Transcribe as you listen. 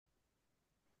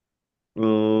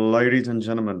Ladies and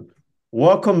gentlemen,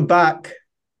 welcome back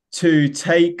to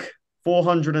take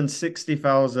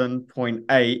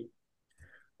 460,000.8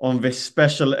 on this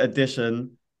special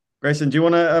edition. Grayson, do you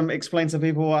want to explain to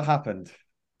people what happened?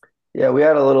 Yeah, we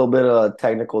had a little bit of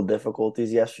technical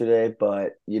difficulties yesterday,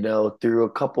 but through a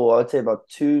couple, I would say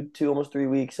about almost 3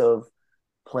 weeks of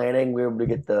planning, we were able to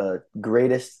get the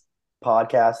greatest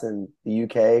podcast in the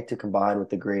UK to combine with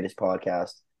the greatest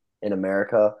podcast in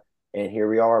America. And here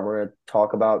we are. We're going to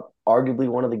talk about arguably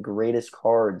one of the greatest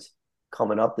cards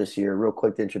coming up this year. Real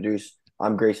quick to introduce,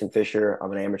 I'm Grayson Fisher.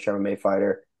 I'm an amateur MMA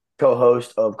fighter,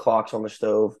 co-host of Clocks on the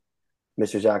Stove.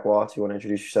 Mr. Zach Watts, you want to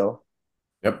introduce yourself?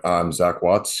 Yep, I'm Zach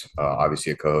Watts,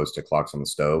 obviously a co-host at Clocks on the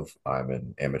Stove. I'm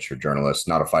an amateur journalist,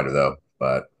 not a fighter though,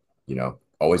 but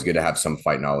always good to have some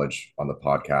fight knowledge on the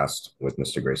podcast with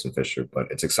Mr. Grayson Fisher. But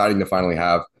it's exciting to finally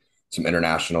have some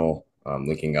international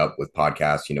linking up with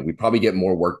podcasts. We probably get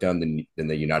more work done than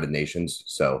the United Nations,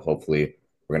 so hopefully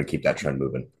we're going to keep that trend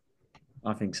moving.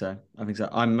 I think so. I think so.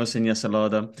 I'm Musin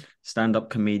Yasalada,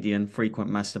 stand-up comedian, frequent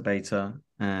masturbator,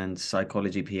 and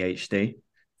psychology PhD.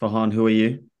 Farhan, who are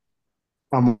you?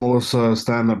 I'm also a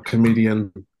stand-up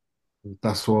comedian.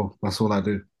 That's all I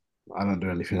do. I don't do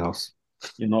anything else.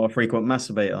 You're not a frequent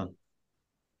masturbator.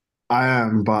 I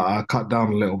am, but I cut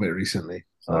down a little bit recently.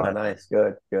 Oh, So nice.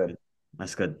 Good, good.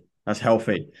 That's good. That's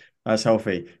healthy. That's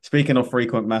healthy. Speaking of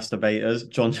frequent masturbators,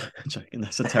 John, joking,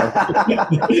 that's a terrible.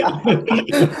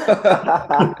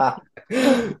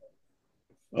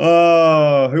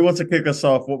 Oh, who wants to kick us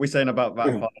off? What are we saying about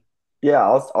that fight? Yeah,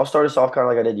 I'll start us off kind of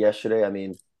like I did yesterday. I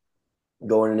mean,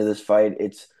 going into this fight,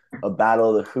 it's a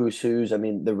battle of the who's who's. I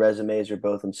mean, the resumes are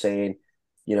both insane.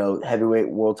 Heavyweight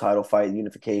world title fight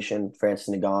unification. Francis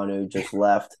Ngannou just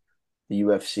left the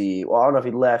UFC. Well, I don't know if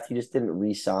he left. He just didn't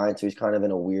re-sign, so he's kind of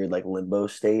in a weird like limbo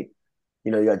state.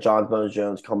 You got John Bones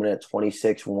Jones coming in at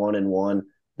 26-1-1.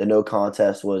 The no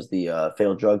contest was the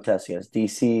failed drug test against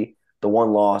DC. The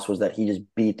one loss was that he just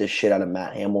beat the shit out of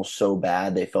Matt Hamill so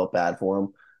bad they felt bad for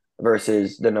him.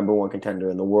 Versus the number one contender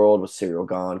in the world with Cyril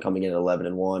Gahn coming in at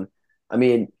 11-1. I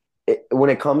mean, when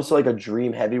it comes to like a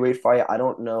dream heavyweight fight, I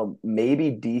don't know.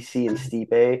 Maybe DC and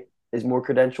Stipe is more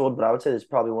credentialed, but I would say it's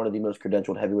probably one of the most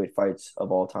credentialed heavyweight fights of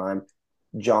all time.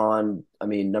 John, I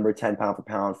mean, number 10 pound for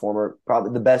pound, former,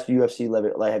 probably the best UFC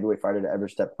light heavyweight fighter to ever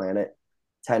step planet.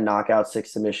 10 knockouts,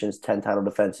 six submissions, 10 title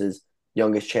defenses,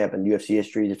 youngest champ in UFC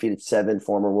history, defeated seven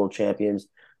former world champions,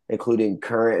 including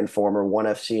current and former ONE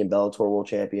FC and Bellator world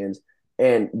champions.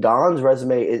 And Don's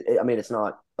resume, I mean, it's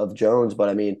not of Jones, but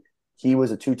I mean, he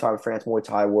was a two-time France Muay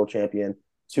Thai world champion,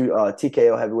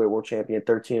 TKO heavyweight world champion,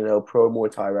 13-0 pro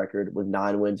Muay Thai record with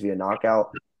 9 wins via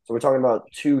knockout. So we're talking about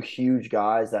two huge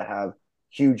guys that have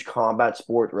huge combat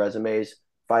sport resumes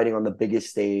fighting on the biggest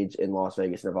stage in Las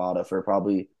Vegas, Nevada for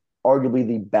probably arguably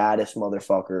the baddest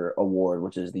motherfucker award,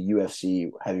 which is the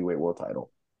UFC heavyweight world title.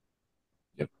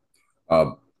 Yep.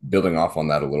 Uh, Building off on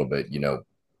that a little bit,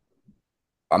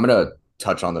 I'm gonna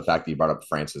touch on the fact that you brought up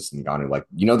Francis and Ngannou. Like,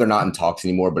 they're not in talks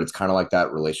anymore, but it's kind of like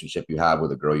that relationship you have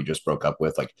with a girl you just broke up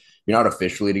with. Like, you're not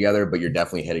officially together, but you're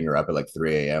definitely hitting her up at like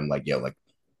 3 a.m. Like, yo, like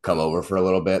come over for a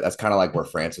little bit. That's kind of like where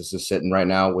Francis is sitting right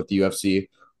now with the UFC.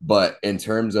 But in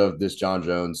terms of this John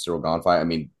Jones Cyril Gahn fight, I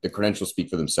mean, the credentials speak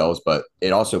for themselves, but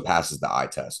it also passes the eye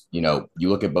test. You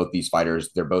look at both these fighters;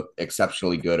 they're both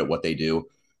exceptionally good at what they do.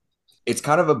 It's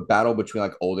kind of a battle between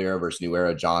like old era versus new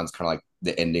era. John's kind of like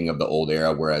the ending of the old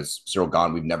era, whereas Cyril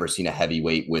Gahn, we've never seen a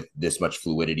heavyweight with this much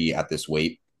fluidity at this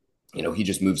weight. He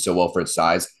just moves so well for its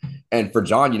size. And for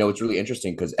John, it's really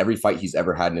interesting because every fight he's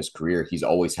ever had in his career, he's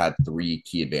always had three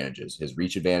key advantages: his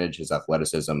reach advantage, his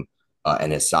athleticism,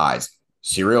 and his size.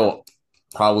 Cyril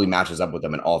probably matches up with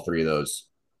him in all three of those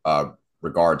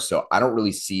regards. So I don't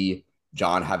really see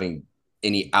John having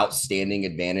any outstanding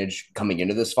advantage coming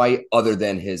into this fight other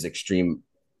than his extreme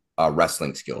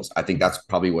wrestling skills. I think that's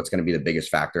probably what's going to be the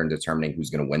biggest factor in determining who's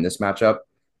going to win this matchup.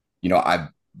 I've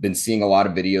been seeing a lot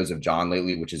of videos of John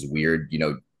lately, which is weird.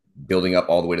 Building up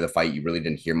all the way to the fight, you really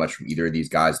didn't hear much from either of these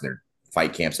guys in their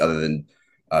fight camps other than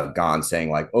Gahn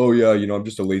saying like, "Oh yeah, I'm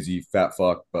just a lazy fat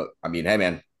fuck." But I mean, hey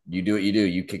man, you do what you do.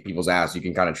 You kick people's ass. You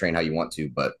can kind of train how you want to,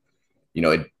 but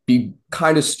it'd be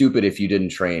kind of stupid if you didn't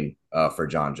train for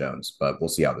John Jones. But we'll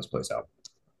see how this plays out.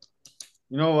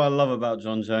 You know what I love about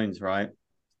John Jones, right?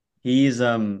 He's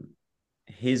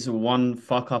one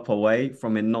fuck up away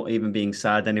from it not even being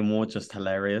sad anymore, just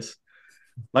hilarious.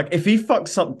 Like if he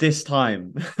fucks up this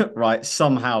time, right,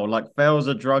 somehow, like fails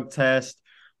a drug test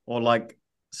or like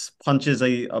punches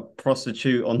a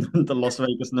prostitute on the Las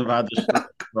Vegas, Nevada street,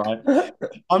 right?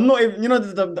 I'm not even,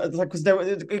 because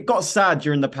it got sad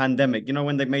during the pandemic,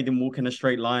 when they made him walk in a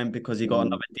straight line because he got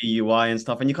another DUI and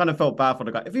stuff. And you kind of felt bad for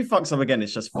the guy. If he fucks up again,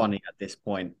 it's just funny at this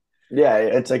point. Yeah,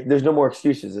 it's like there's no more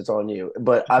excuses. It's on you.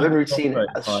 But I've been seeing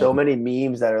so many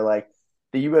memes that are like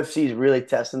the UFC is really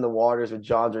testing the waters with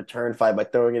John's return fight by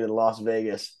throwing it in Las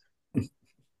Vegas.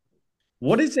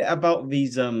 What is it about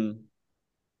these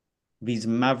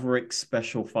Maverick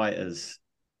special fighters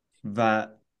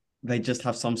that they just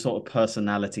have some sort of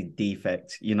personality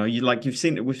defect? We've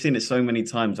seen it so many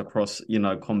times across,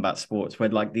 combat sports where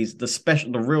like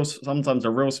sometimes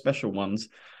the real special ones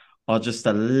are just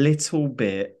a little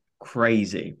bit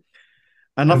crazy.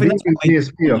 And I think that's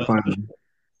GSP are fine.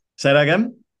 Say that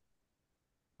again.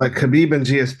 Like Khabib and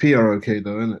GSP are okay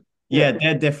though, isn't it? Yeah,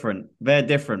 they're different. They're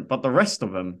different, but the rest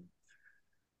of them,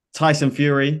 Tyson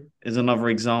Fury is another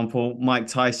example. Mike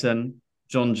Tyson,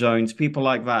 John Jones, people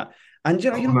like that. And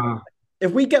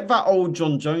if we get that old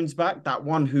John Jones back, that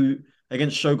one who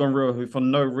against Shogun Rua, who for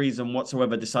no reason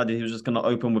whatsoever decided he was just going to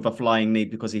open with a flying knee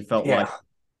because he felt like,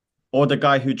 or the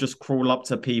guy who just crawl up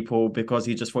to people because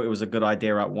he just thought it was a good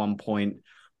idea at one point,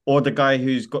 or the guy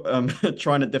who's got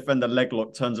trying to defend a leg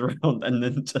lock, turns around and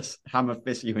then just hammer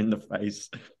fist you in the face,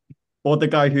 or the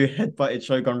guy who headbutted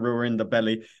Shogun Rua in the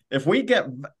belly. If we get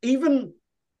even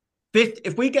 50,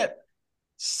 if we get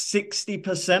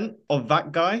 60% of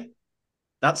that guy,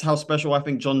 that's how special I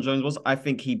think John Jones was. I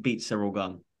think he beat Cyril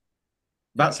Gane.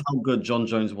 That's how good John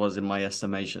Jones was in my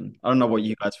estimation. I don't know what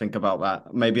you guys think about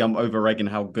that. Maybe I'm over-egging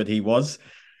how good he was.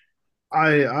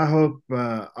 I hope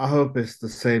it's the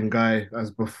same guy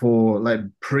as before, like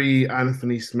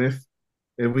pre-Anthony Smith.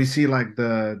 If we see like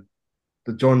the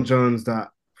John Jones that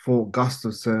fought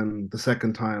Gustafsson the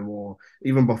second time, or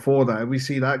even before that, if we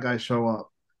see that guy show up,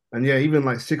 and yeah, even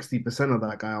like 60% of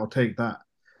that guy, I'll take that.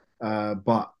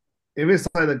 But if it's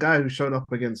like the guy who showed up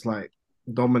against like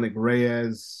Dominic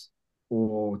Reyes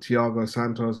or Thiago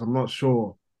Santos, I'm not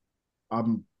sure.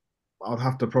 I'd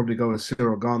have to probably go with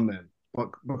Cyril Gane then.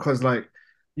 But because like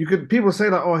people say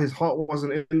that, oh, his heart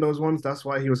wasn't in those ones, that's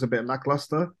why he was a bit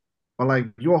lackluster. But like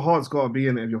your heart's got to be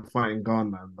in it if you're fighting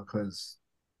Gane, man. Because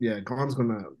yeah,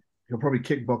 he'll probably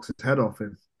kickbox his head off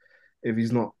if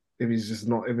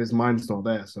his mind's not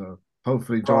there. So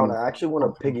hopefully, John. I actually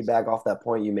want to piggyback off that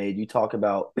point you made. You talk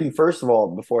about first of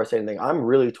all, before I say anything, I'm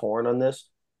really torn on this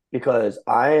because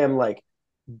I am like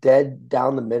dead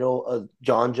down the middle of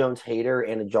John Jones hater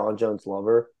and a John Jones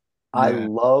lover. Yeah. I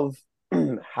love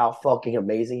how fucking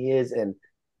amazing he is. And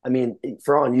I mean,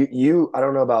 Ferran, you I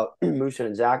don't know about Musa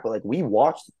and Zach, but like we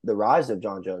watched the rise of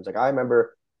John Jones. Like I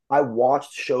remember I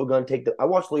watched I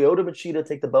watched Lyoto Machida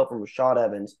take the belt from Rashad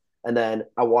Evans, and then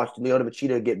I watched Lyoto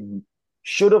Machida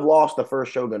should have lost the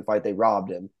first Shogun fight. They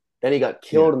robbed him. Then he got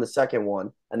killed in the second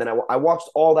one. And then I watched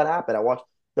all that happen. I watched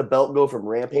the belt go from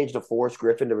Rampage to Forrest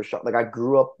Griffin to Rashad. Like I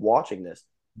grew up watching this.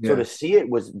 Yeah. So to see it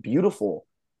was beautiful.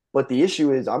 But the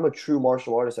issue is I'm a true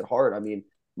martial artist at heart. I mean,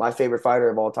 my favorite fighter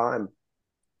of all time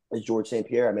is George St.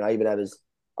 Pierre. I mean, I even have his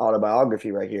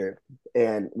autobiography right here.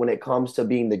 And when it comes to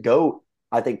being the GOAT,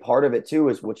 I think part of it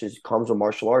too comes with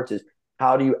martial arts is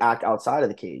how do you act outside of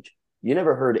the cage? You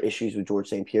never heard issues with George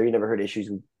St. Pierre. You never heard issues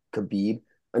with Khabib.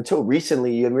 Until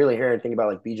recently, you didn't really hear anything about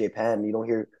like BJ Penn. You don't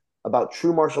hear about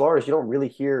true martial artists. You don't really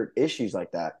hear issues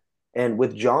like that. And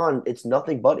with John, it's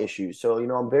nothing but issues. So,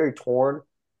 I'm very torn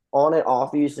on it.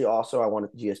 Obviously, also, I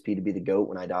wanted GSP to be the GOAT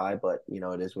when I die, but,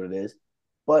 it is what it is.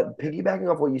 But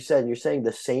piggybacking off what you said, you're saying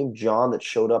the same John that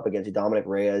showed up against Dominic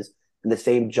Reyes and the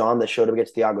same John that showed up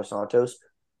against Thiago Santos,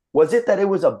 was it that it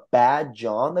was a bad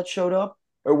John that showed up?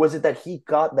 Or was it that he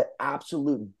got the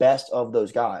absolute best of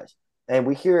those guys? And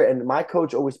we hear it, and my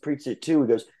coach always preaches it too. He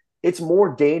goes, it's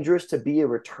more dangerous to be a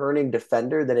returning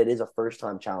defender than it is a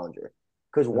first-time challenger.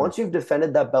 Because once you've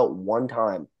defended that belt one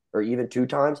time or even two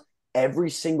times, every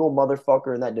single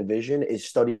motherfucker in that division is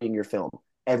studying your film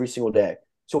every single day.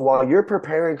 So while you're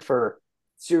preparing for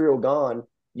Cyril Gane,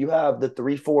 you have the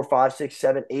 3, 4, 5, 6,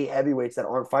 7, 8 heavyweights that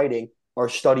aren't fighting are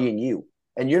studying you.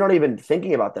 And you're not even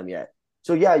thinking about them yet.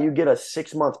 So, yeah, you get a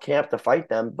 6-month camp to fight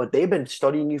them, but they've been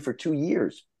studying you for 2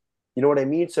 years. You know what I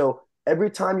mean? So every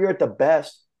time you're at the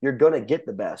best, you're going to get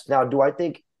the best. Now, do I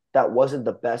think that wasn't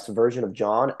the best version of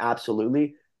John?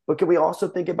 Absolutely. But can we also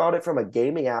think about it from a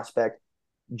gaming aspect?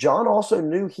 John also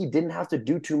knew he didn't have to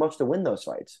do too much to win those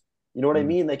fights. You know what I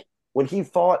mean? Like when he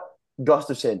fought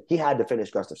Gustafsson, he had to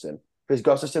finish Gustafsson because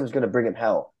Gustafsson was going to bring him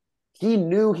hell. He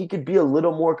knew he could be a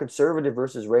little more conservative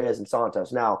versus Reyes and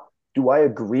Santos. Now, do I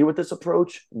agree with this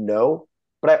approach? No.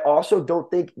 But I also don't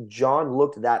think John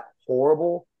looked that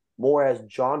horrible, more as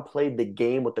John played the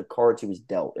game with the cards he was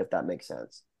dealt, if that makes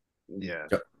sense. Yeah.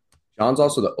 John's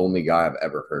also the only guy I've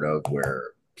ever heard of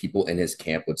where people in his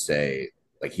camp would say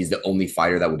like he's the only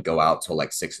fighter that would go out till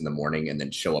like 6 in the morning and then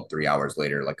show up 3 hours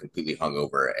later like completely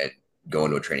hungover and go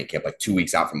into a training camp like 2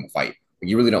 weeks out from a fight. Like,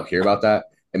 you really don't hear about that.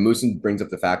 And Moosin brings up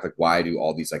the fact like why do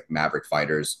all these like maverick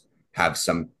fighters have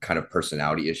some kind of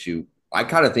personality issue? I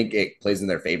kind of think it plays in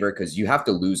their favor because you have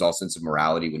to lose all sense of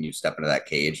morality when you step into that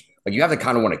cage. Like you have to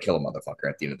kind of want to kill a motherfucker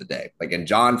at the end of the day. Like, and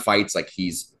John fights like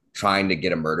he's trying to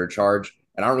get a murder charge.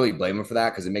 And I don't really blame him for that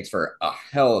because it makes for a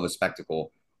hell of a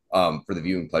spectacle for the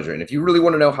viewing pleasure. And if you really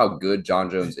want to know how good John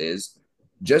Jones is,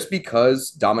 just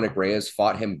because Dominic Reyes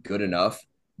fought him good enough,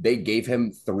 they gave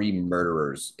him 3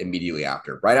 murderers immediately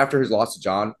after. Right after his loss to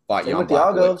John, fought Same Jan with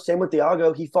Blachowicz. Thiago. Same with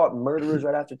Thiago. He fought murderers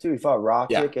right after too. He fought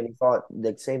Yeah. Rakic and he fought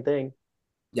the same thing.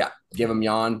 Yeah, give him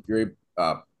Jan, Yuri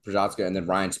Prochazka, and then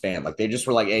Ryan Spann. Like they just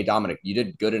were like, "Hey, Dominic, you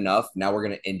did good enough. Now we're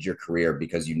gonna end your career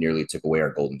because you nearly took away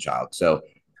our golden child." So,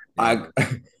 I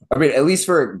mean, at least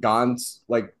for Gon's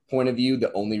like point of view,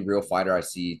 the only real fighter I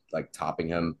see like topping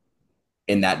him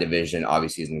in that division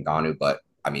obviously is Ngannou. But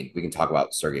I mean, we can talk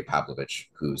about Sergey Pavlovich,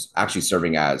 who's actually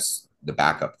serving as the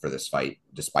backup for this fight,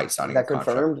 despite signing Is that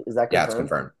confirmed? Is that confirmed? Yeah, it's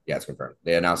confirmed. Yeah, it's confirmed.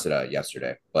 They announced it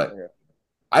yesterday, but Yeah.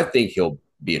 I think he'll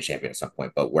be a champion at some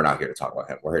point, but we're not here to talk about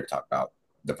him. We're here to talk about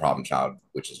the problem child,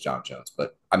 which is John Jones.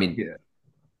 But I mean,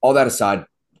 all that aside,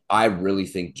 I really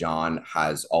think John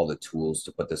has all the tools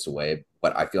to put this away.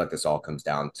 But I feel like this all comes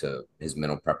down to his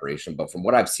mental preparation. But from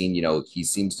what I've seen, he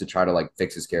seems to try to like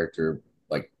fix his character,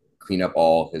 like clean up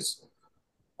all his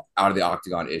out of the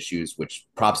octagon issues, which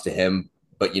props to him.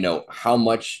 But how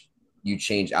much you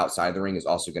change outside the ring is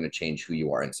also going to change who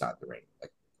you are inside the ring.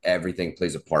 Like everything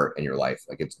plays a part in your life.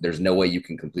 Like there's no way you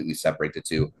can completely separate the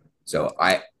two. So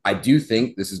I do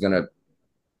think this is gonna.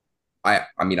 I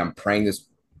mean I'm praying this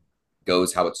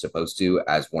goes how it's supposed to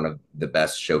as one of the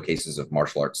best showcases of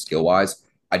martial arts skill wise.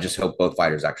 I just hope both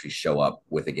fighters actually show up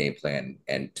with a game plan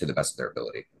and to the best of their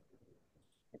ability.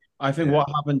 I think what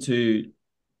happened to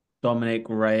Dominic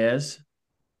Reyes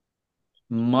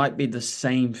might be the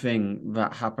same thing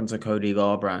that happened to Cody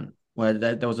Garbrandt, where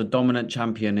there was a dominant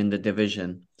champion in the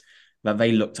division that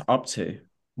they looked up to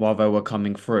while they were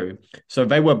coming through. So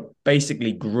they were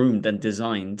basically groomed and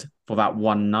designed for that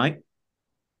one night.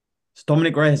 So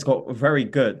Dominic Reyes got very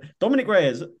good. Dominic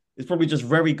Reyes is probably just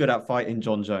very good at fighting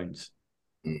John Jones,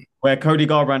 where Cody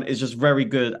Garbrandt is just very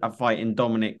good at fighting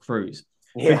Dominic Cruz.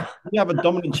 Yeah. You have a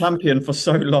dominant champion for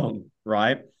so long,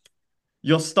 right?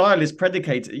 Your style is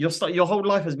predicated. Your whole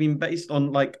life has been based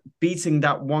on like beating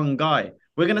that one guy.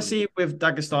 We're going to see it with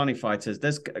Dagestani fighters.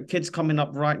 There's kids coming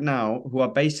up right now who are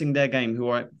basing their game, who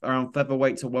are around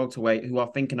featherweight to welterweight, who are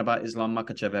thinking about Islam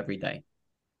Makhachev every day.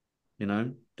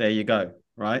 There you go,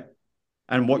 right?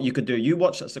 And what you could do, you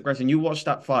watch that aggression, you watch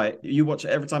that fight, you watch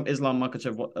every time Islam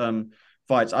Makhachev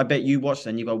fights. I bet you watch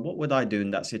and you go, what would I do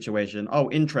in that situation?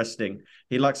 Oh, interesting.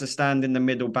 He likes to stand in the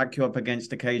middle, back you up against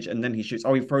the cage, and then he shoots.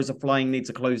 Oh, he throws a flying knee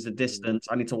to close the distance.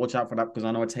 I need to watch out for that because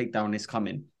I know a takedown is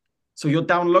coming. So you're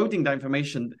downloading that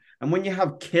information. And when you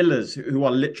have killers who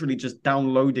are literally just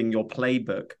downloading your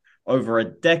playbook over a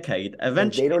decade,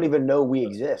 eventually... They don't even know we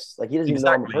exist. Like, he doesn't even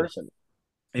know I'm a person.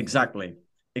 Exactly.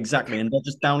 And they're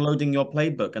just downloading your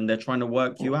playbook and they're trying to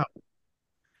work you out.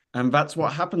 And that's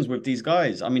what happens with these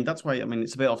guys. I mean, that's why,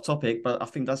 it's a bit off topic, but I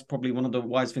think that's probably one of the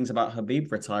wise things about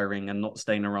Khabib retiring and not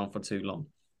staying around for too long.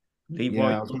 Leave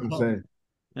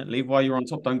while you're on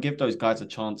top. Don't give those guys a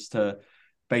chance to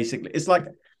basically...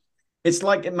 It's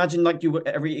like imagine like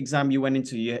every exam you went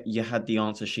into, you had the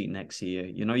answer sheet next to you.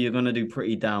 You're going to do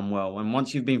pretty damn well. And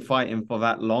once you've been fighting for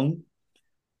that long,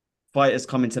 fighters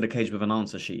come into the cage with an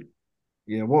answer sheet.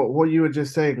 Yeah, what you were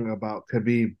just saying about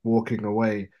Khabib walking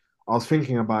away, I was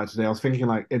thinking about it today. I was thinking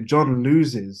like if John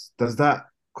loses, does that,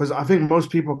 because I think most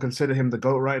people consider him the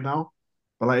GOAT right now,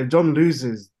 but like if John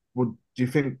loses, do you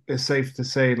think it's safe to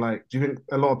say like, do you think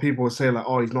a lot of people will say like,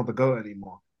 oh, he's not the GOAT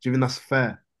anymore? Do you think that's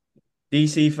fair?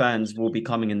 DC fans will be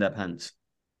coming in their pants.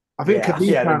 I think the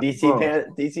DC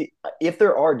fans, if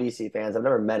there are DC fans, I've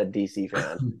never met a DC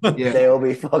fan. They'll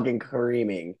be fucking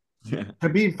creaming. Yeah.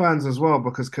 Khabib fans as well,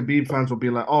 because Khabib fans will be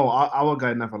like, oh, our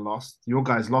guy never lost. Your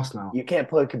guy's lost now. You can't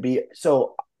put Khabib.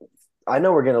 So I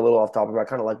know we're getting a little off topic, but I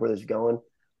kind of like where this is going.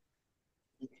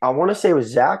 I want to say it was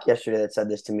Zach yesterday that said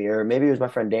this to me, or maybe it was my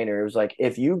friend Dana. It was like,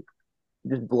 if you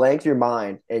just blank your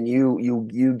mind and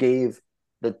you gave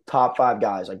the top 5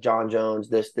 guys like John Jones,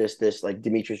 this, like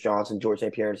Demetrius Johnson, George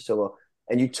St. Pierre, and Silva,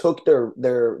 and you took their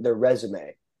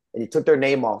resume and you took their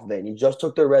name off of it and you just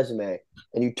took their resume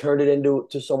and you turned it into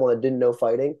someone that didn't know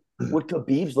fighting, would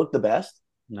Khabib's look the best?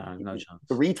 No chance.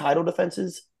 3 title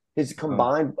defenses. His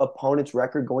combined opponent's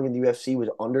record going in the UFC was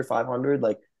under 500.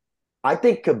 Like, I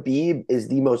think Khabib is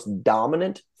the most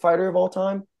dominant fighter of all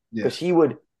time Yeah. because he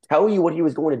would tell you what he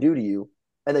was going to do to you,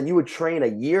 and then you would train a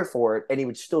year for it, and he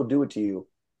would still do it to you.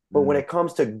 But when it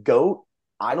comes to GOAT,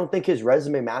 I don't think his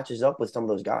resume matches up with some of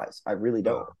those guys. I really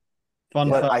don't. Fun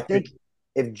But fact. I think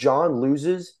if John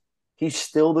loses, he's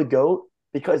still the GOAT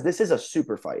because this is a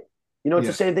super fight. It's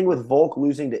the same thing with Volk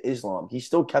losing to Islam. He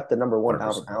still kept the number one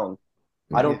pound for 100%. pound.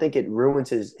 I don't think it ruins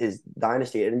his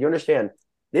dynasty. And you understand,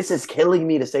 this is killing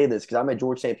me to say this because I'm a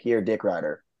George St. Pierre dick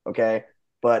rider. Okay.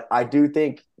 But I do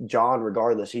think John,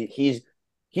 regardless, he's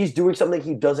doing something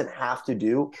he doesn't have to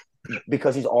do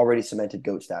because he's already cemented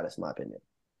GOAT status, in my opinion.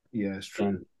 Yeah, it's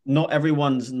true. Not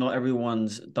everyone's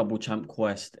double champ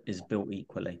quest is built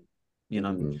equally,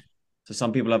 So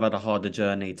some people have had a harder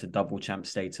journey to double champ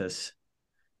status.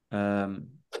 I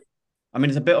mean,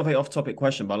 it's a bit of an off-topic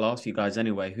question, but I'll ask you guys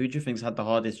anyway. Who do you think's had the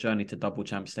hardest journey to double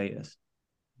champ status?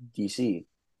 DC.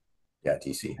 Yeah,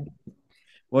 DC.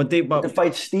 Well, You had to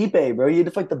fight Stipe, bro. You had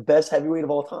to fight the best heavyweight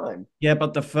of all time. Yeah,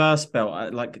 but the first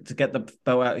belt, like to get the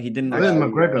belt out, he didn't. I think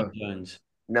McGregor. Jones.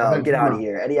 No, get out of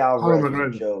here. Eddie Alvarez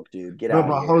was a joke, dude. Get out of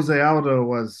here. No, but Jose Aldo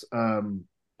was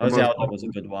Jose Aldo was a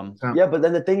good one. Yeah, but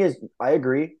then the thing is, I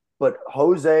agree. But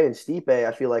Jose and Stipe,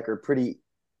 I feel like, are pretty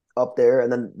up there, and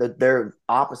then they're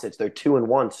opposites. They're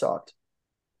 2-1 sucked.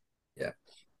 Yeah,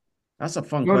 that's a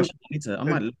fun question. I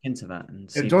might look into that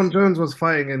and see. If John Jones was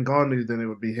fighting Ngannou, then it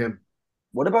would be him.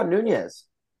 What about Nunez?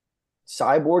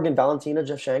 Cyborg and Valentina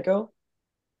Shevchenko?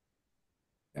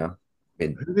 Yeah.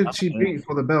 Who did she beat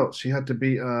for the belt? She had to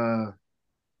beat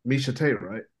Miesha Tate,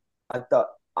 right? I thought,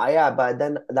 but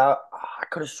then that I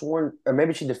could have sworn, or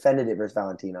maybe she defended it versus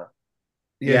Valentina.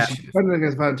 Yeah, she defended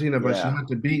against Valentina, but she had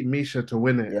to beat Miesha to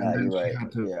win it, and then she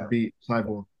had to beat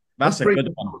Cyborg. That's a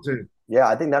good one too. Yeah,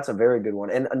 I think that's a very good one.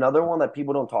 And another one that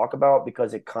people don't talk about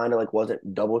because it kind of like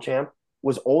wasn't double champ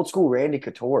was old school Randy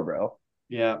Couture, bro.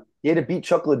 Yeah. He had to beat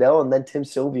Chuck Liddell and then Tim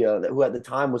Sylvia, who at the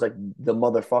time was like the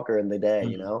motherfucker in the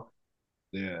day,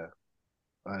 Yeah.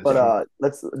 But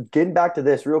let's get back to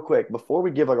this real quick. Before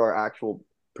we give like our actual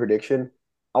prediction,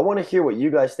 I want to hear what you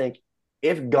guys think.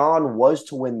 If Gane was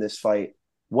to win this fight,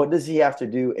 what does he have to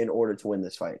do in order to win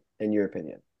this fight, in your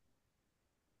opinion?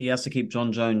 He has to keep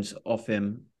John Jones off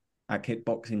him at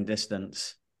kickboxing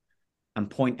distance and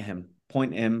point him,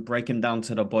 break him down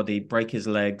to the body, break his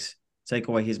legs, take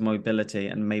away his mobility,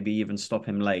 and maybe even stop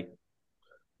him late.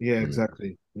 Yeah,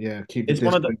 exactly. Yeah, keep it's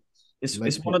one of the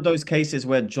it's one of those cases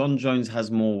where John Jones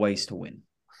has more ways to win.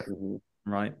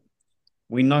 Right?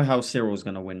 We know how Cyril's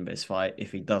going to win this fight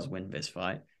if he does win this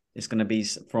fight. It's going to be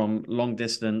from long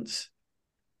distance,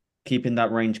 keeping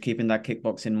that range, keeping that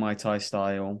kickboxing Muay Thai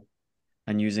style,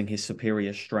 and using his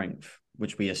superior strength,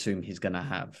 which we assume he's going to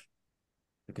have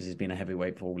because he's been a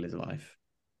heavyweight for all his life.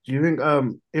 Do you think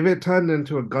if it turned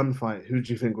into a gunfight, who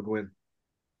do you think would win?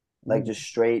 Like just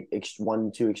straight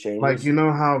 1-2 exchanges? Like, you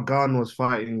know how Gane was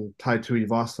fighting Tai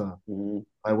Tuivasa,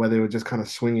 like where they were just kind of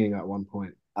swinging at one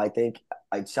point? I think,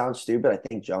 it sounds stupid, I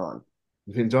think John.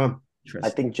 You think John? I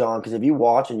think John, because if you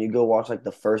watch and you go watch like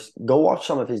go watch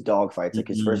some of his dog fights, like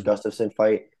his first Gustafsson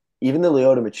fight, even the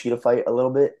Lyoto Machida fight a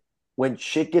little bit, when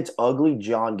shit gets ugly,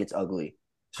 John gets ugly.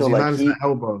 So like that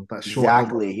elbow, that short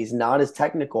exactly. Elbow. He's not as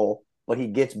technical, but he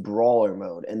gets brawler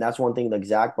mode. And that's one thing like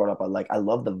Zach brought up. I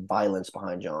love the violence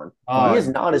behind John. He is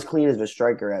not as clean of a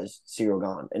striker as Ciryl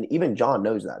Gane. And even John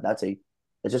knows that.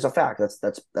 It's just a fact.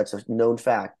 That's a known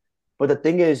fact. But the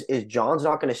thing is John's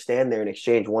not going to stand there and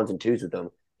exchange 1s and 2s with him.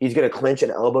 He's going to clinch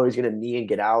an elbow. He's going to knee and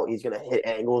get out. He's going to hit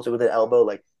angles with an elbow.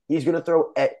 Like he's going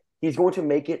to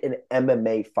make it an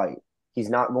MMA fight. He's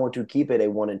not going to keep it a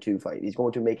 1-2 fight. He's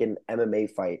going to make it an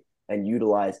MMA fight and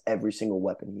utilize every single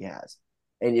weapon he has.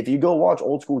 And if you go watch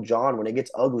old school John, when it gets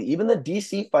ugly, even the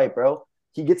DC fight, bro,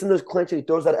 he gets in those clinches, he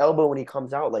throws that elbow when he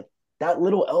comes out. Like that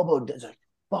little elbow does a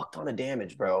fuck ton of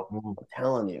damage, bro. I'm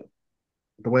telling you.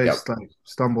 The way it's like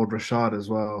stumbled Rashad as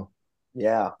well.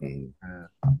 Yeah.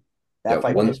 That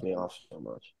fight pissed me off so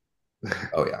much.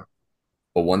 Oh yeah.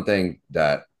 But one thing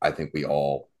that I think we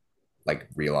all like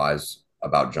realize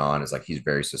about John is like he's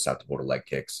very susceptible to leg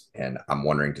kicks, and I'm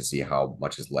wondering to see how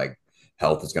much his leg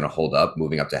health is going to hold up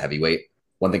moving up to heavyweight.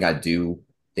 One thing I do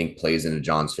think plays into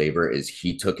John's favor is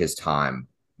he took his time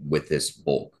with this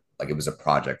bulk. Like it was a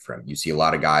project for him. You see a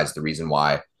lot of guys, the reason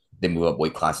why they move up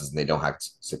weight classes and they don't have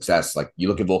success. Like you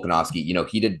look at Volkanovski,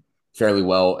 he did fairly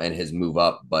well in his move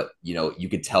up, but you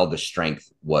could tell the strength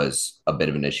was a bit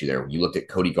of an issue there. You looked at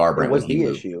Cody Garbrandt. It was the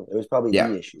issue. It was probably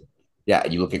the issue. Yeah,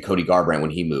 you look at Cody Garbrandt when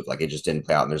he moved, like it just didn't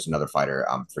play out. And there's another fighter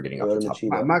I'm forgetting off the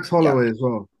top. Max Holloway as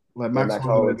well. Like Max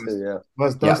Holloway too.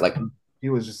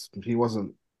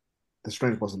 The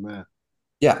strength wasn't there.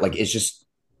 Yeah, like it's just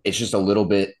a little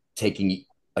bit taking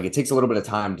like it takes a little bit of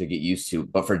time to get used to.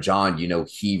 But for John,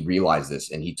 he realized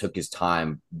this and he took his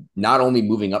time, not only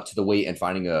moving up to the weight and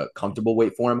finding a comfortable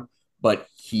weight for him, but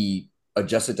he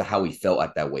adjusted to how he felt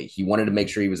at that weight. He wanted to make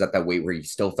sure he was at that weight where he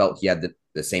still felt he had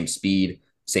the same speed,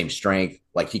 same strength,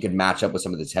 like he could match up with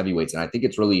some of these heavyweights. And I think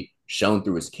it's really shown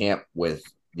through his camp with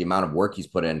the amount of work he's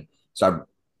put in. So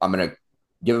I'm going to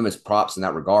give him his props in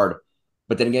that regard.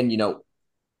 But then again,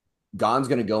 Gon's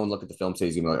going to go and look at the film, say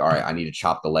he's going to be like, all right, I need to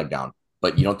chop the leg down.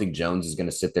 But you don't think Jones is going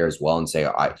to sit there as well and say,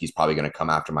 he's probably going to come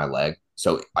after my leg?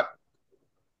 So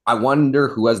I wonder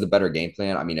who has the better game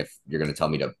plan. I mean, if you're going to tell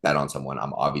me to bet on someone,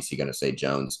 I'm obviously going to say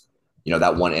Jones.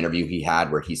 That one interview he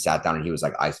had where he sat down and he was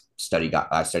like, I study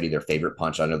their favorite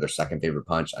punch. I know their second favorite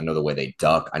punch. I know the way they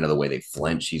duck. I know the way they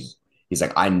flinch. He's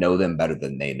like, I know them better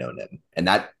than they know them. And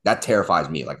that terrifies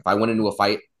me. Like if I went into a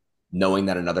fight knowing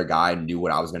that another guy knew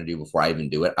what I was going to do before I even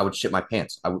do it, I would shit my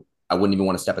pants. I wouldn't even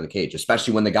want to step in the cage,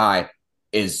 especially when the guy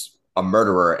is a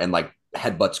murderer and like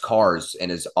headbutts cars in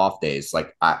his off days.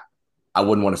 Like I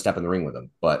wouldn't want to step in the ring with him.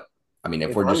 But I mean,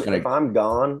 if I'm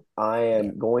gone, I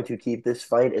am going to keep this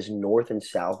fight as north and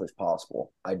south as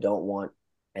possible. I don't want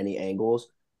any angles.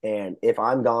 And if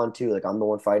I'm gone too, like I'm the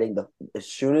one fighting, as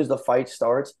soon as the fight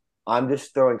starts, I'm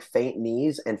just throwing feint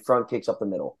knees and front kicks up the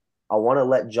middle. I want to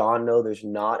let John know there's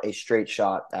not a straight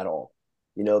shot at all,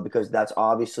 because that's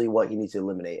obviously what he needs to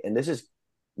eliminate. And this is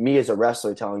me as a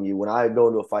wrestler telling you, when I go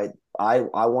into a fight,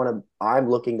 I'm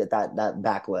looking at that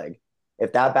back leg.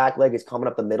 If that back leg is coming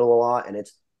up the middle a lot and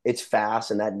it's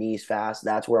fast and that knee's fast,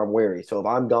 that's where I'm wary. So if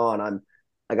I'm gone,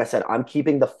 like I said, I'm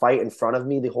keeping the fight in front of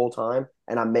me the whole time,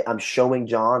 and I'm showing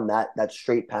John that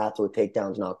straight path to a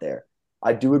takedown's not there.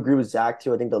 I do agree with Zach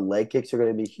too. I think the leg kicks are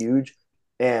going to be huge.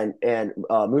 And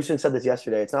Musin said this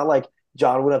yesterday. It's not like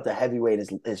John went up to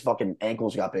heavyweight, his fucking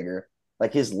ankles got bigger.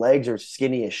 Like his legs are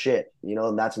skinny as shit,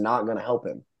 and that's not going to help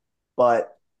him. But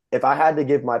if I had to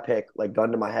give my pick, like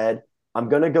gun to my head, I'm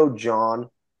going to go John.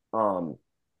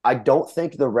 I don't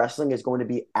think the wrestling is going to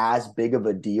be as big of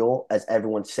a deal as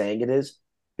everyone's saying it is,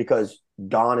 because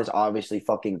Gon is obviously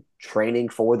fucking training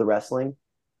for the wrestling,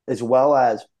 as well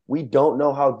as we don't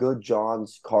know how good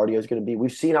John's cardio is going to be.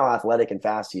 We've seen how athletic and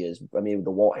fast he is. I mean,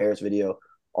 the Walt Harris video,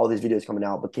 all these videos coming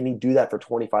out, but can he do that for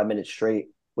 25 minutes straight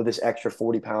with this extra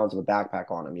 40 pounds of a backpack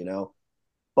on him,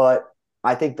 But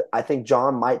I think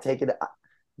John might take it.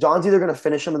 John's either going to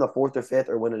finish him in the fourth or fifth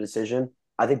or win a decision.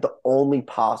 I think the only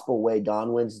possible way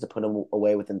Gon wins is to put him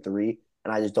away within 3,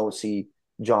 and I just don't see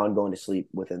John going to sleep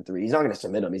within 3. He's not going to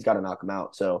submit him. He's got to knock him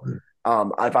out. So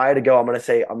if I had to go, I'm going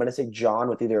to say John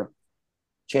with either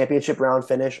championship round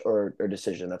finish or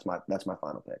decision. That's my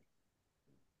final pick.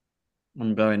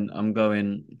 I'm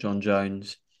going John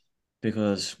Jones,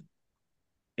 because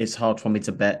it's hard for me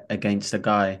to bet against a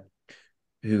guy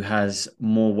who has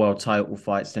more world title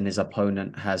fights than his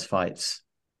opponent has fights,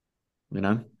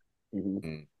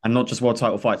 Mm-hmm. And not just world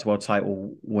title fights, world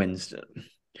title wins.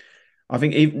 I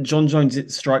think even John Jones,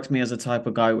 it strikes me as a type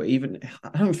of guy where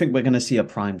I don't think we're going to see a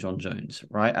prime John Jones,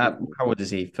 right? How old is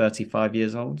he? 35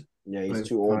 years old? Yeah, he's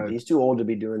too old. He's too old to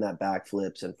be doing that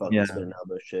backflips and fucking spinning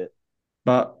elbow shit.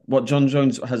 But what John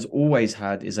Jones has always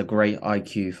had is a great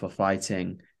IQ for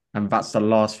fighting. And that's the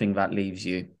last thing that leaves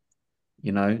you.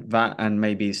 That and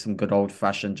maybe some good old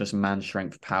fashioned just man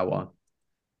strength power,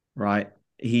 right?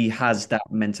 He has that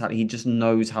mentality. He just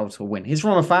knows how to win. He's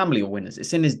from a family of winners.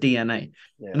 It's in his DNA.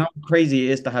 Yeah. And how crazy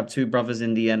it is to have 2 brothers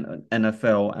in the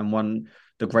NFL and one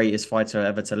the greatest fighter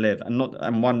ever to live,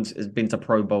 and one has been to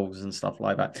Pro Bowls and stuff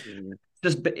like that.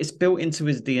 Mm-hmm. It's built into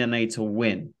his DNA to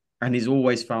win, and he's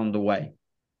always found a way.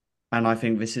 And I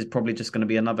think this is probably just going to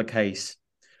be another case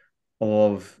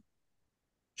of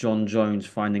John Jones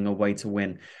finding a way to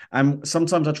win. And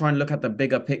sometimes I try and look at the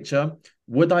bigger picture.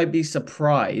 Would I be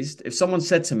surprised if someone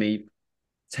said to me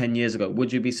 10 years ago,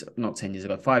 not 10 years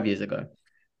ago, 5 years ago,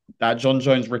 that John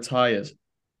Jones retires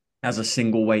as a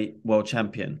single weight world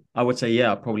champion? I would say,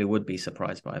 yeah, I probably would be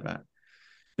surprised by that,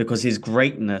 because his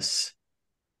greatness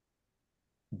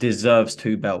deserves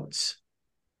 2 belts.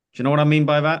 Do you know what I mean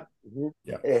by that? Mm-hmm.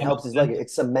 Yeah, it helps his legacy. It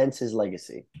cements his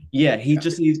legacy. Yeah, he's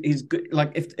good.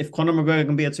 Like if Conor McGregor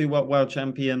can be a 2-weight world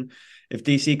champion, if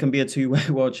DC can be a 2-weight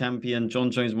world champion,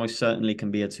 John Jones most certainly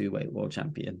can be a 2-weight world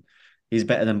champion. He's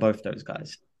better than both those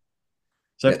guys.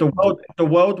 So if the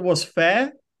world was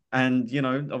fair, and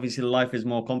obviously life is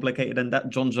more complicated than that,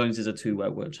 John Jones is a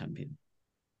 2-weight world champion.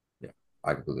 Yeah,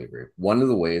 I completely agree. One of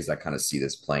the ways I kind of see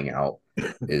this playing out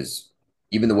is,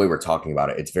 even the way we're talking about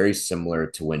it, it's very similar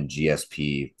to when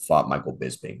GSP fought Michael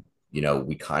Bisping.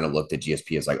 We kind of looked at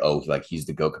GSP as like, he's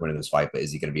the GOAT coming into this fight, but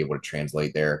is he going to be able to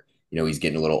translate there? He's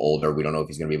getting a little older. We don't know if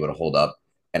he's going to be able to hold up.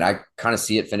 And I kind of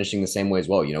see it finishing the same way as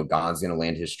well. You know, Gon's going to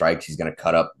land his strikes. He's going to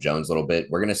cut up Jones a little bit.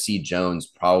 We're going to see Jones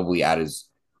probably at his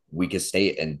weakest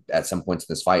state and at some points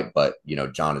in this fight. But, you know,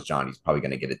 John is John. He's probably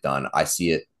going to get it done. I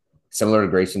see it similar to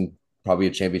Grayson, probably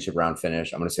a championship round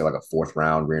finish. I'm going to say like a fourth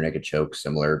round rear naked choke,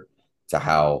 similar to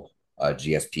how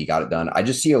GSP got it done. I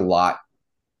just see a lot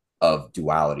of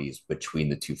dualities between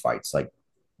the two fights. Like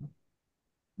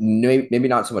maybe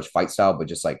not so much fight style, but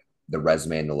just like the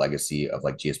resume and the legacy of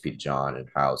like GSP to John and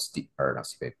how Steve or not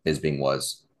Steve Bisping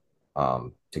was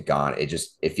to Gon.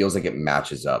 It feels like it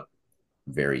matches up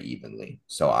very evenly.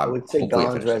 So I would say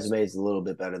Gon's finishes. resume is a little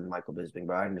bit better than Michael Bisping,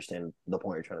 but I understand the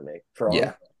point you're trying to make. For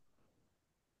Yeah.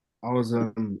 I was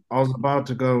about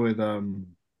to go with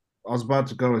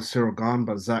Cyril Gahn,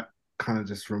 but Zach kind of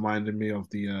just reminded me of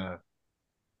the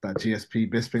that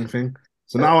GSP Bisping thing.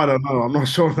 So now I don't know. I'm not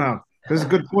sure now. This is a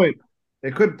good point.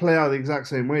 It could play out the exact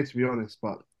same way, to be honest,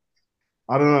 but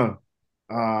I don't know.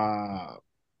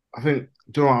 I think,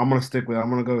 do you know what? I'm gonna stick with it.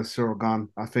 I'm gonna go with Cyril Gahn.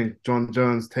 I think John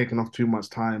Jones taking off too much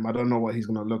time. I don't know what he's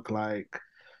gonna look like.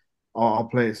 I'll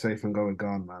play it safe and go with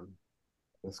Gahn, man.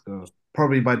 Let's go.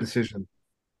 Probably by decision.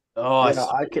 Oh,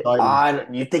 yeah,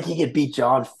 you think he could beat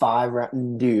John 5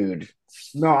 rounds, dude?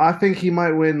 No, I think he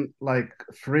might win like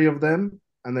 3 of them,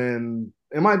 and then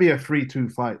it might be a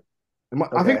 3-2 fight.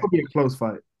 I think it'll be a close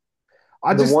fight.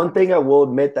 One thing I will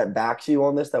admit that backs you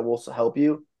on this, that will help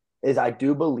you, is I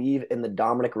do believe in the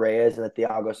Dominic Reyes and the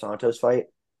Thiago Santos fight.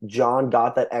 John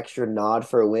got that extra nod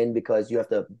for a win because you have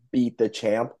to beat the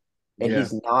champ, and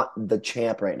he's not the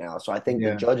champ right now. So I think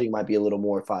the judging might be a little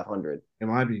more 500. It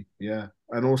might be, yeah.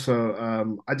 And also,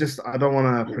 I don't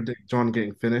want to predict John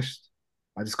getting finished.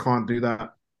 I just can't do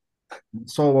that.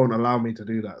 Soul won't allow me to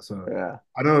do that. So yeah,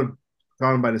 I know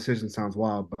going by decision sounds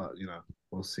wild, but you know,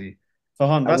 we'll see.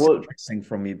 Farhan, that's interesting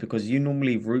from you because you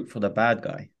normally root for the bad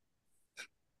guy.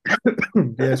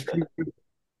 Yes.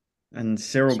 And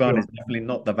Cyril Gahn is definitely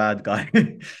not the bad guy.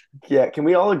 Yeah, can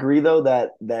we all agree though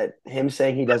that him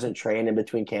saying he doesn't train in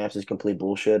between camps is complete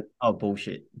bullshit? Oh,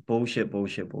 bullshit.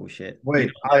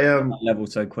 Wait, I am level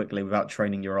so quickly without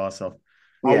training your ass off.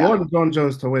 I want John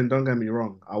Jones to win, don't get me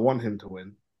wrong. I want him to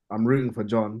win. I'm rooting for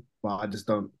John, but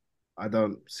I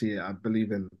don't see it. I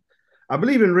believe in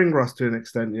ring rust to an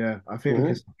extent, yeah. I think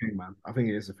it's a thing, man. I think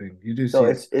it is a thing. You do see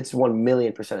it's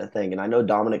 1,000,000% a thing. And I know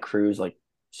Dominic Cruz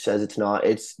says it's not.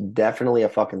 It's definitely a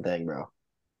fucking thing, bro.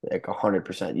 Like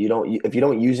 100%. If you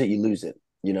don't use it, you lose it,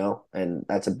 you know? And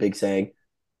that's a big saying.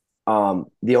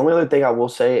 The only other thing I will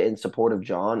say in support of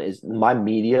John is my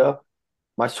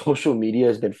social media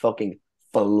has been fucking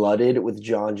flooded with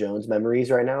John Jones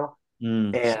memories right now.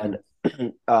 And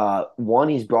one,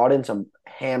 he's brought in some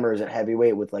hammers at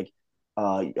heavyweight with like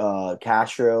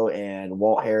Castro and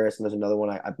Walt Harris, and there's another one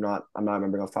I'm not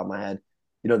remembering off the top of my head,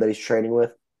 you know, that he's training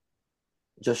with.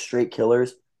 Just straight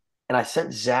killers. And I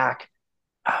sent Zach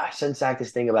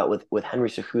this thing about with Henry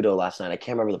Cejudo last night. I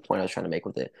can't remember the point I was trying to make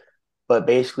with it, but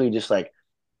basically just like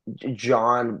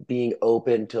John being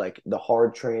open to like the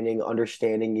hard training,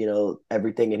 understanding, you know,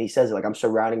 everything. And he says like, I'm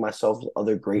surrounding myself with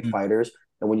other great fighters,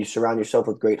 and when you surround yourself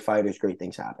with great fighters, great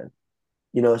things happen.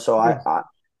 You know, so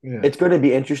it's going to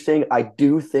be interesting. I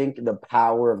do think the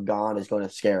power of Gahn is going to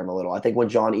scare him a little. I think when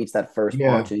John eats that first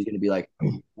punch, he's going to be like,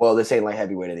 well, this ain't like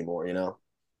heavyweight anymore, you know?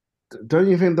 Don't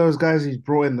you think those guys he's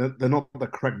brought in, they're not the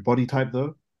correct body type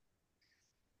though?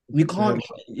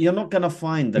 You're not going to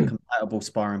find the compatible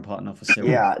sparring partner for Cyril.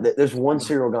 Yeah, there's one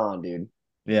Cyril Gahn, dude.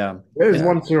 Yeah. There's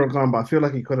one Cyril Gahn, but I feel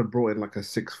like he could have brought in like a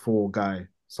 6'4" guy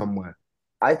somewhere.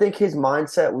 I think his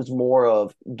mindset was more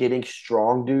of getting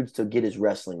strong dudes to get his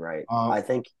wrestling right. I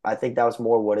think that was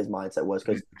more what his mindset was,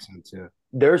 because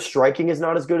their striking is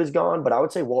not as good as Gahn, but I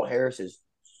would say Walt Harris is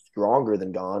stronger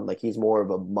than Gahn. Like he's more of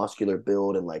a muscular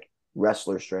build and like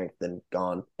wrestler strength than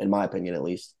Gahn, in my opinion, at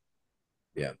least.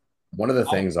 Yeah. One of the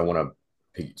things I want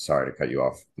to, sorry to cut you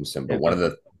off, Musim, but one of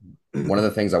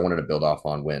the things I wanted to build off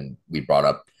on when we brought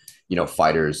up, you know,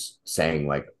 fighters saying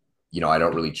like, you know, I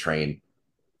don't really train.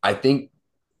 I think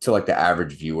to like the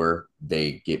average viewer,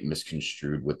 they get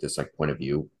misconstrued with this like point of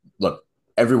view. Look,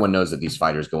 everyone knows that these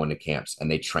fighters go into camps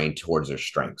and they train towards their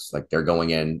strengths. Like they're going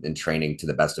in and training to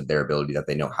the best of their ability that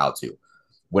they know how to.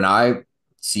 When I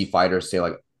see fighters say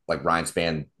like Ryan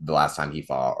Spann the last time he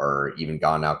fought, or even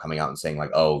Gahn now coming out and saying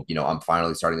like, oh, you know, I'm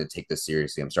finally starting to take this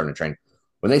seriously. I'm starting to train.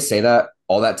 When they say that,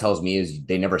 all that tells me is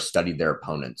they never studied their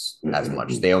opponents as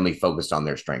much. They only focused on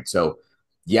their strength. So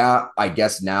yeah, I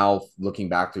guess now looking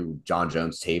back through John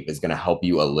Jones tape is going to help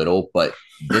you a little, but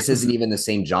this isn't even the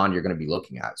same John you're going to be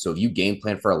looking at. So if you game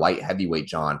plan for a light heavyweight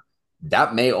John,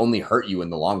 that may only hurt you in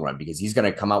the long run, because he's going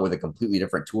to come out with a completely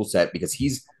different tool set, because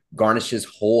he's garnish his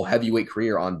whole heavyweight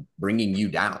career on bringing you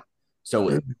down.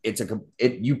 So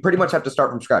you pretty much have to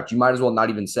start from scratch. You might as well not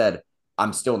even said,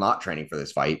 I'm still not training for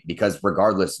this fight, because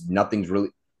regardless, nothing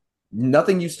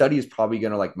you study is probably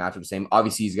going to like match up the same.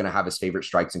 Obviously, he's going to have his favorite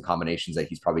strikes and combinations that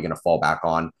he's probably going to fall back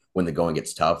on when the going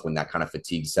gets tough, when that kind of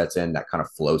fatigue sets in, that kind of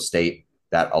flow state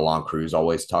that Alon Cruz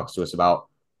always talks to us about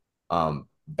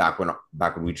back when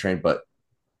we trained. But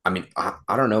I mean,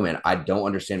 I don't know, man. I don't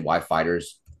understand why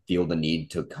fighters feel the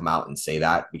need to come out and say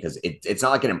that, because it's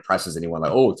not like it impresses anyone.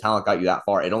 Like, oh, talent got you that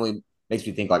far. It only makes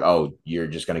me think like, oh, you're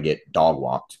just going to get dog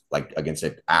walked like against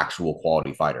an actual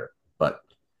quality fighter. But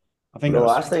I think the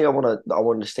last thing I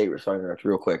wanted to state,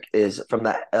 real quick, is from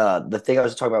that the thing I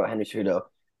was talking about with Henry Cejudo.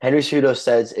 Henry Cejudo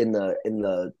says in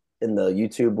the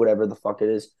YouTube, whatever the fuck it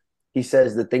is, he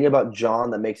says the thing about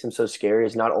John that makes him so scary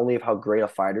is not only of how great a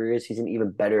fighter he is, he's an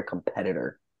even better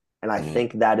competitor. And I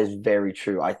think that is very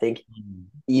true. I think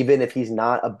even if he's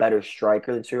not a better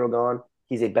striker than Ciryl Gane,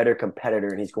 he's a better competitor,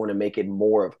 and he's going to make it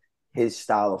more of his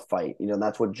style of fight. You know, and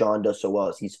that's what John does so well.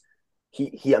 Is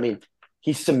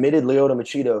he submitted Lyoto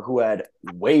Machida, who had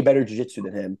way better jiu-jitsu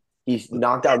than him. He's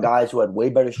knocked out guys who had way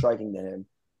better striking than him.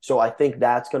 So I think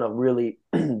that's going to really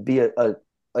be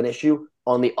an issue.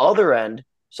 On the other end,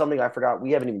 something I forgot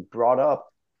we haven't even brought up,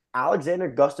 Alexander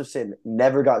Gustafsson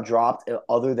never got dropped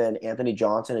other than Anthony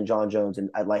Johnson and John Jones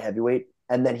at light heavyweight.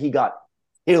 And then he got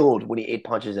killed when he ate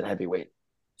punches at heavyweight.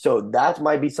 So that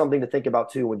might be something to think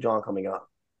about too with John coming up.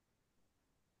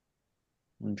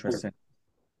 Interesting.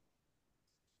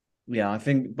 Yeah, I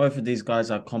think both of these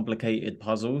guys are complicated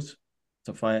puzzles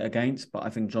to fight against, but I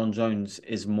think John Jones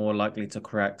is more likely to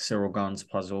crack Ciryl Gane's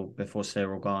puzzle before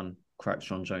Ciryl Gane cracks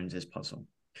John Jones's puzzle.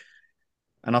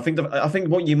 And I think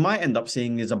what you might end up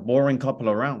seeing is a boring couple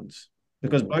of rounds,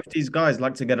 because both these guys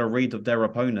like to get a read of their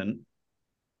opponent.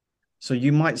 So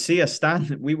you might see a stand.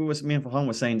 Me and Farhan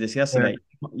were saying this yesterday.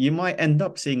 Yeah. You might end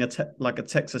up seeing a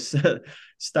Texas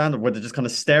stand where they're just kind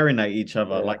of staring at each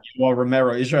other, like you are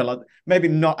Romero, Israel. Like, maybe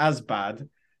not as bad,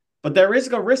 but there is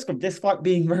a risk of this fight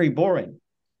being very boring.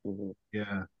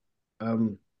 Yeah.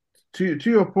 To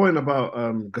your point about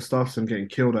Gustafsson getting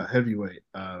killed at heavyweight,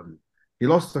 he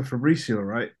lost to Fabricio,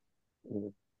 right?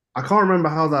 I can't remember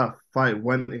how that fight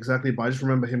went exactly, but I just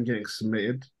remember him getting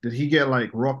submitted. Did he get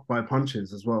like rocked by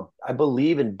punches as well? I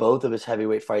believe in both of his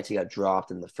heavyweight fights, he got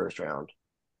dropped in the first round.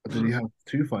 Or did he have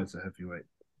 2 fights at heavyweight?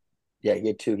 Yeah, he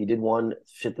had 2. He did one,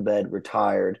 shit the bed,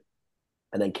 retired,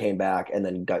 and then came back and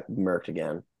then got murked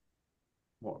again.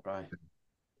 What a guy.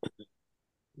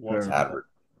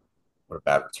 What a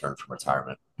bad return from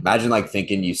retirement. Imagine like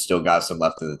thinking you still got some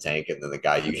left in the tank, and then the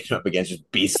guy you get up against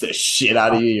just beats the shit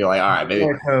out of you. You're like, all right, maybe.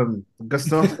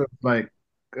 Gustafsson,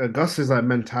 Gus's like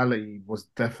mentality was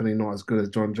definitely not as good as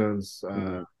John Jones,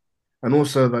 and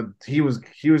also that he was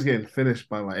getting finished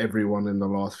by like everyone in the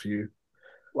last few.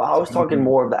 Well, I was talking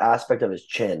more of the aspect of his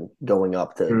chin going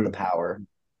up to the power.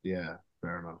 Yeah,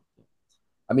 fair enough.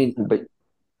 I mean, but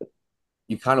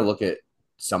you kind of look at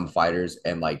some fighters,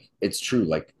 and like it's true,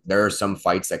 like there are some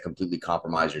fights that completely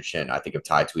compromise your chin. I think of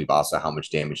Tai Tuivasa, how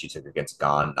much damage he took against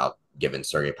Gane, now given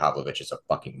Sergey Pavlovich is a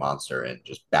fucking monster and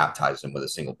just baptized him with a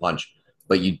single punch.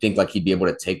 But you'd think like he'd be able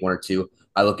to take 1 or 2.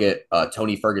 I look at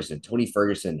Tony Ferguson. Tony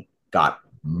Ferguson got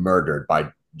murdered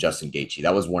by Justin Gaethje.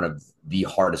 That was one of the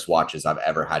hardest watches I've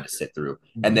ever had to sit through.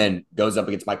 And then goes up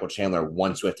against Michael Chandler,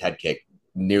 one swift head kick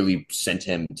nearly sent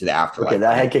him to the afterlife. Okay,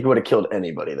 that head kick would have killed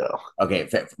anybody, though. Okay,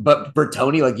 but for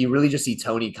Tony, like you really just see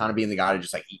Tony kind of being the guy to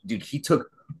just like, dude, he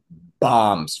took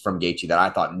bombs from Gaethje that I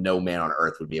thought no man on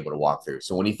earth would be able to walk through.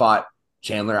 So when he fought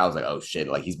Chandler, I was like, oh shit,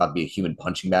 like he's about to be a human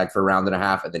punching bag for a round and a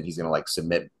half, and then he's gonna like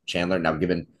submit Chandler. Now,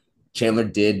 given Chandler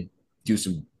did do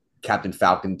some Captain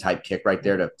Falcon type kick right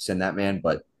there to send that man,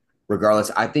 but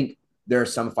regardless, I think there are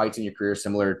some fights in your career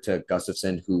similar to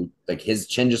Gustafsson who like his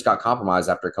chin just got compromised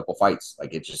after a couple fights.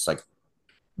 Like it's just like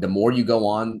the more you go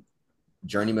on,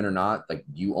 journeyman or not, like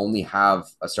you only have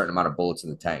a certain amount of bullets in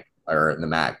the tank or in the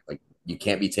mag. Like you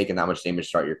can't be taking that much damage to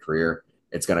start your career.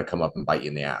 It's going to come up and bite you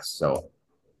in the ass. So,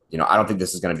 you know, I don't think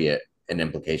this is going to be an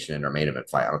implication in our main event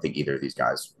fight. I don't think either of these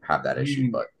guys have that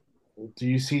issue. But do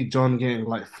you see John getting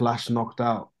like flash knocked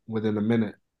out within a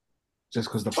minute just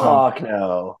because the fuck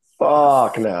no.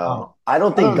 Fuck no. I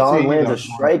don't think Gane lands a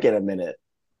strike in a minute.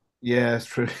 Yeah, it's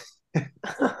true.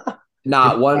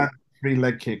 One 3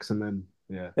 leg kicks and then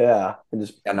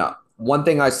one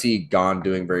thing I see Gane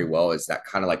doing very well is that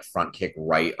kind of like front kick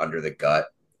right under the gut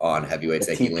on heavyweights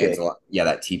that he lands a lot. Yeah,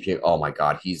 that T kick. Oh my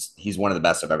god, he's one of the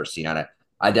best I've ever seen on it.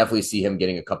 I definitely see him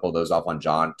getting a couple of those off on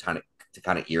John, to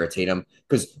kind of irritate him,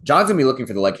 because John's gonna be looking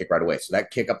for the leg kick right away. So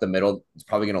that kick up the middle is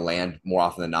probably gonna land more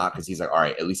often than not, because he's like, all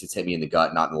right, at least it's hit me in the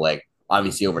gut, not in the leg.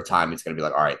 obviously over time it's going to be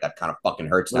like, all right, that kind of fucking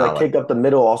hurts now. Like kick up the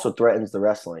middle also threatens the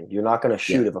wrestling. You're not going to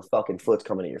shoot Yeah. if a fucking foot's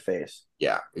coming at your face.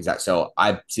 Yeah, exactly. So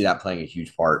I see that playing a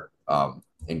huge part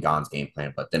in Gon's game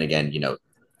plan. But then again,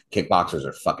 kickboxers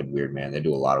are fucking weird, man. They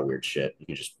do a lot of weird shit. You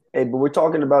can just Hey, but we're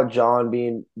talking about John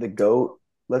being the GOAT.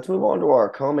 Let's move on to our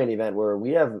co-main event where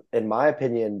we have, in my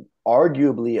opinion,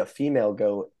 arguably a female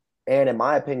GOAT and, in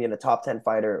my opinion, a top 10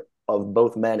 fighter of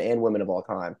both men and women of all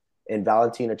time in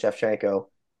Valentina Shevchenko.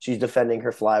 She's defending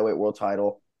her flyweight world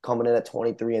title, coming in at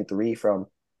 23-3 from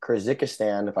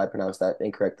Kyrgyzstan, if I pronounced that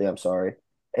incorrectly, I'm sorry.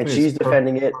 And she's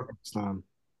defending it. Kyrgyzstan?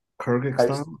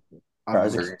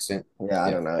 Kyrgyzstan. Yeah,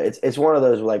 I don't know. It's one of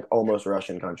those like almost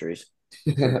Russian countries.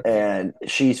 And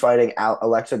she's fighting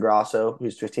Alexa Grasso,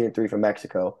 who's 15-3 from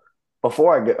Mexico.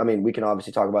 Before we can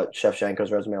obviously talk about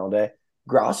Shevchenko's resume all day.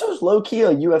 Grasso's low-key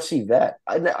a UFC vet.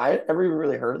 I never even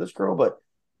really heard of this girl, but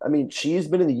I mean, she's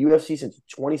been in the UFC since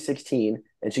 2016,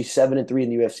 and she's 7-3 in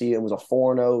the UFC and was a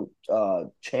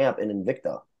 4-0 champ in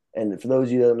Invicta. And for those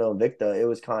of you that don't know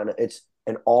Invicta, it's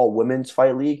an all-women's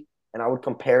fight league, and I would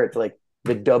compare it to like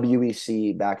the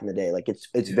WEC back in the day. Like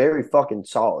it's very fucking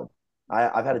solid.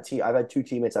 I've had two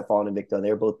teammates that fought in Invicta.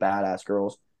 They're both badass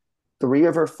girls. 3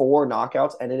 of her 4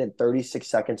 knockouts ended in 36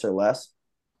 seconds or less.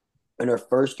 And her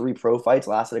first 3 pro fights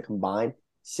lasted a combined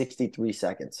 63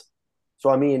 seconds.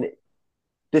 So, I mean,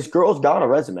 this girl's got a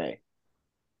resume.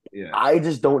 Yeah. I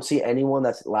just don't see anyone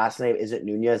that's last name isn't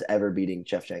Nunez ever beating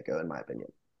Shevchenko, in my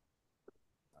opinion.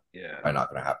 Yeah. Probably not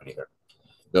going to happen either.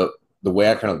 The way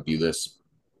I kind of view this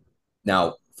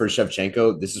now for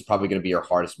Shevchenko, this is probably going to be her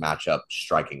hardest matchup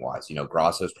striking wise.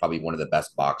 Grasso is probably one of the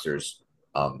best boxers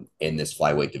in this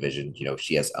flyweight division.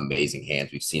 She has amazing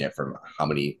hands. We've seen it from how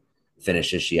many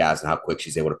finishes she has and how quick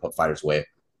she's able to put fighters away.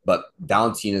 But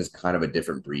Valentina is kind of a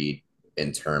different breed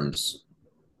in terms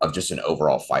of just an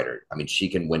overall fighter. I mean, she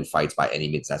can win fights by any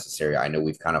means necessary. I know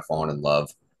we've kind of fallen in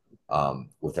love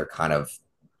with her kind of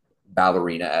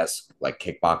ballerina-esque like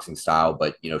kickboxing style,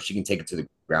 but she can take it to the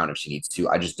ground if she needs to.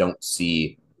 I just don't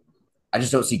see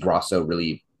Grasso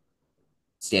really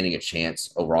standing a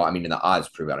chance overall. I mean, in the odds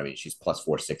prove out. I mean, she's plus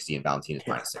 460 and Valentina's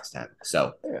minus 610.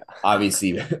 So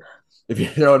obviously, if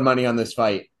you're throwing money on this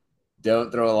fight,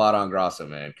 don't throw a lot on Grasso,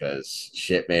 man, because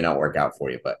shit may not work out for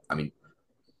you. But I mean,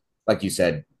 like you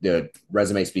said, the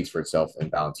resume speaks for itself in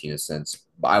Valentina's sense.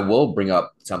 But I will bring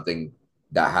up something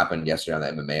that happened yesterday on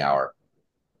the MMA Hour.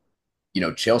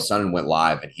 Chael Sonnen went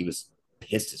live and he was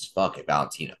pissed as fuck at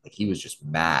Valentina. Like he was just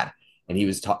mad. And he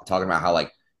was talking about how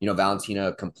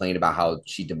Valentina complained about how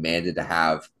she demanded to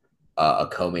have a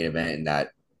co-main event and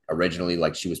that originally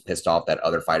she was pissed off that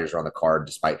other fighters were on the card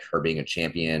despite her being a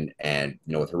champion and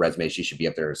with her resume she should be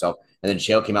up there herself. And then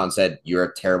Chael came out and said, you're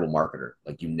a terrible marketer.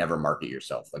 Like you never market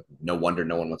yourself. Like no wonder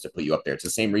no one wants to put you up there. It's the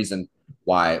same reason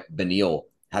why Beneil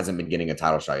hasn't been getting a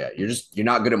title shot yet. You're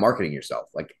not good at marketing yourself.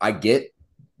 Like I get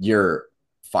your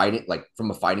fighting, like from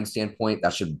a fighting standpoint,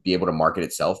 that should be able to market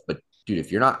itself. But dude,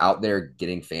 if you're not out there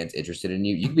getting fans interested in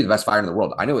you, you can be the best fighter in the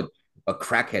world. I know a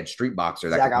crackhead street boxer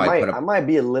that Zach, could probably I might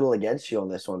be a little against you on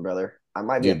this one, brother. I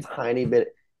might be a tiny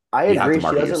bit. I you have agree. to She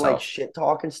market doesn't like yourself. shit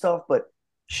talk and stuff, but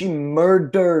she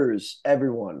murders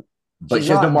everyone. But she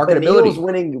has no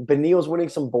marketability. Beneil's winning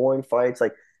some boring fights.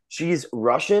 Like she's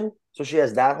Russian, so she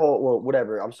has that whole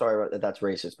whatever. I'm sorry that that's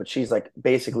racist, but she's like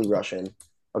basically Russian.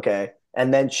 Okay.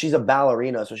 And then she's a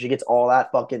ballerina, so she gets all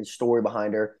that fucking story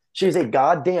behind her. She has a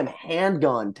goddamn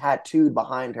handgun tattooed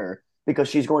behind her because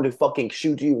she's going to fucking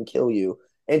shoot you and kill you.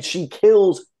 And she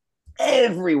kills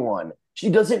everyone. She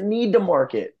doesn't need to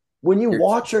market. When you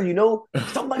watch her,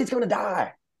 somebody's going to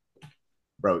die.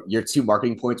 Bro, your 2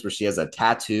 marketing points where she has a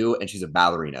tattoo and she's a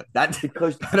ballerina.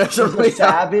 Because she's a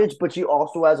savage, but she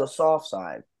also has a soft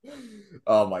side.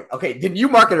 Oh my! Okay, did you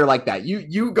market her like that?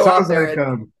 You go out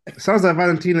there. Sounds like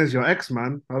Valentina's your ex,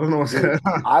 man. I don't know what's going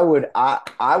on.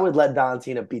 I would let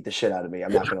Valentina beat the shit out of me.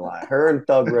 I'm not gonna lie. Her and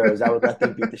Thug Rose, I would let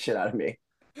them beat the shit out of me.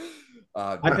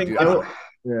 I think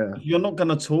if you're not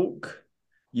gonna talk,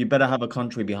 you better have a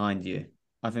country behind you.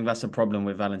 I think that's the problem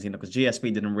with Valentina because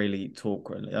GSP didn't really talk.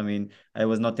 Really, I mean, I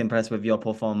was not impressed with your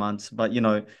performance, but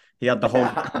he had the whole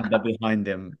behind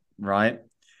him, right?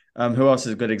 Who else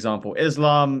is a good example?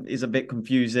 Islam is a bit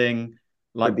confusing.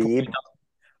 Like Khabib.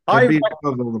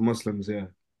 Of all the Muslims, yeah.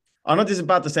 I know this is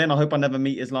about to say, and I hope I never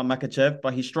meet Islam Makhachev,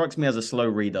 but he strikes me as a slow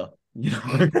reader. Do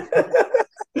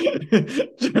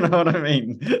you know what I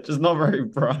mean? Just not very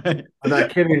bright. And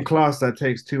that kid in class that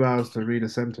takes 2 hours to read a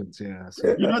sentence, yeah.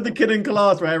 So. The kid in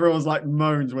class where everyone's like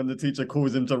moans when the teacher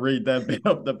calls him to read their bit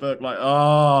of the book, like,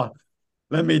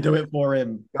 let me do it for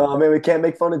him. Oh man, we can't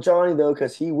make fun of Johnny though,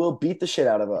 because he will beat the shit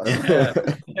out of us.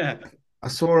 Yeah. I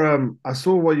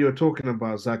saw what you were talking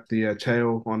about, Zach, the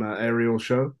Chael on an aerial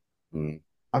show. Mm.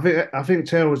 I think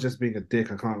Chael was just being a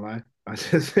dick. I can't lie. I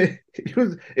just it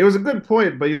was a good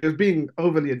point, but he was being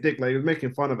overly a dick. Like he was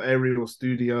making fun of Ariel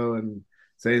Studio and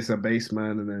saying it's a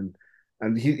baseman,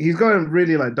 and he's going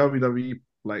really like WWE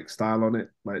like style on it,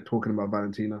 like talking about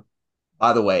Valentina.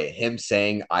 By the way, him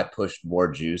saying I pushed more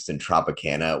juice than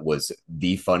Tropicana was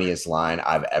the funniest line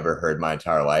I've ever heard my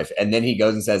entire life. And then he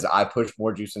goes and says, I pushed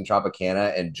more juice than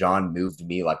Tropicana, and John moved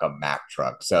me like a Mack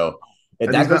truck. So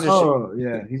And that he's like, goes to oh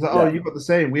yeah, he's like, oh, yeah. you got the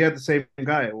same. We had the same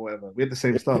guy or whatever. We had the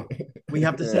same stuff. We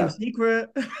have the same Yeah. secret.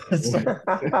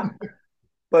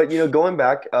 But going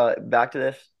back to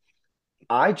this,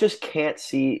 I just can't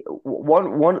see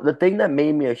one the thing that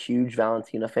made me a huge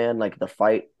Valentina fan, like the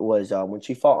fight, was when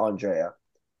she fought Andrea,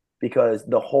 because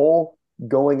the whole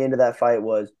going into that fight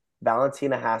was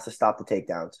Valentina has to stop the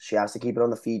takedowns. She has to keep it on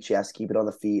the feet. She has to keep it on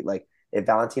the feet. Like if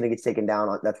Valentina gets taken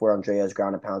down, that's where Andrea's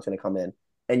ground and pound's going to come in.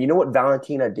 And you know what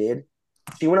Valentina did?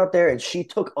 She went out there and she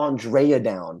took Andrea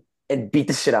down and beat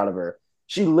the shit out of her.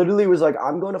 She literally was like,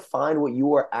 I'm going to find what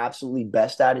you are absolutely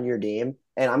best at in your game,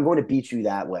 and I'm going to beat you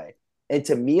that way. And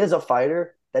to me, as a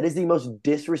fighter, that is the most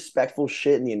disrespectful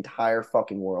shit in the entire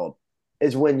fucking world.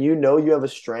 Is when you know you have a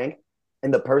strength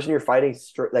and the person you're fighting,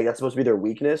 like that's supposed to be their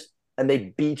weakness, and they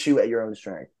beat you at your own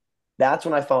strength. That's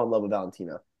when I fell in love with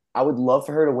Valentina. I would love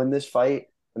for her to win this fight,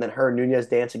 and then her and Nunez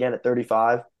dance again at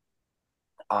 35.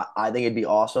 I think it'd be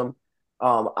awesome.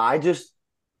 I just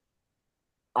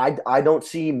I don't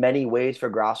see many ways for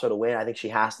Grasso to win. I think she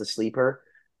has to sleep her.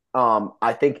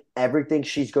 I think everything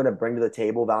she's going to bring to the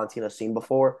table, Valentina's seen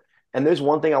before. And there's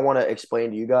one thing I want to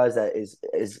explain to you guys that is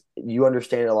you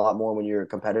understand it a lot more when you're a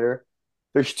competitor.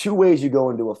 There's two ways you go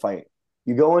into a fight.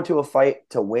 You go into a fight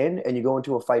to win, and you go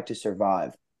into a fight to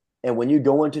survive. And when you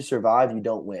go into survive, you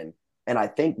don't win. And I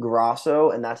think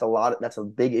Grasso, and that's a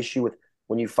big issue with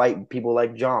when you fight people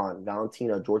like John,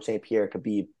 Valentina, George St. Pierre,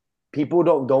 Khabib. People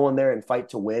don't go in there and fight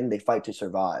to win, they fight to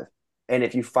survive. And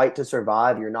if you fight to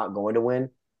survive, you're not going to win.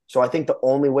 So I think the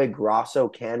only way Grasso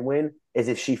can win is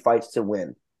if she fights to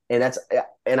win. And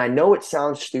I know it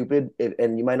sounds stupid,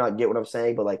 and you might not get what I'm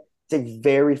saying, but like it's a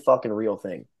very fucking real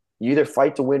thing. You either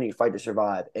fight to win or you fight to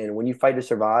survive. And when you fight to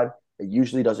survive, it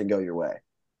usually doesn't go your way.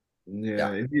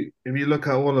 Yeah, Yeah. if you look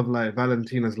at all of like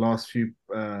Valentina's last few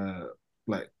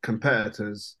like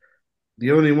competitors,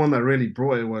 the only one that really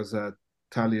brought it was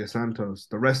Talia Santos.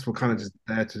 The rest were kind of just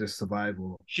there to just survive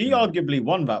or She arguably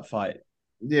won that fight.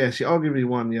 yeah, she arguably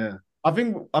won, yeah. I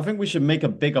think we should make a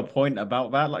bigger point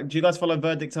about that. Like, do you guys follow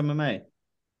Verdict MMA?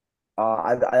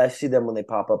 I see them when they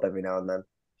pop up every now and then.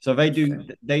 So they do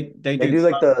they They do do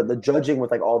like the judging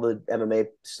with like all the MMA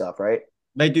stuff, right?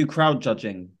 they do crowd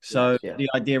judging. So Yeah. the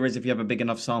idea is if you have a big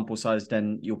enough sample size,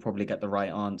 then you'll probably get the right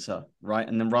answer, right?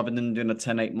 And then rather than doing a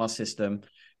 10-8 must system,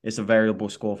 it's a variable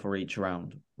score for each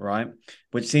round, right?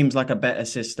 Which seems like a better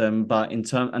system, but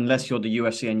unless you're the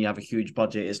UFC and you have a huge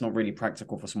budget, it's not really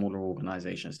practical for smaller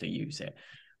organizations to use it,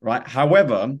 right?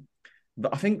 However,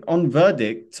 but I think on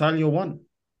Verdict, Talia won.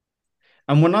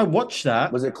 And when I watched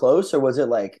that, Was it close or was it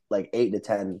like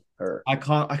 8-10 her? I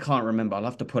can't remember. I'll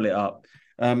have to pull it up.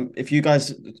 If you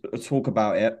guys talk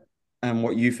about it and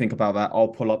what you think about that, I'll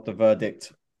pull up the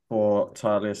verdict for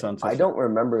Talia Santos. I don't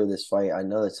remember this fight. I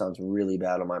know that sounds really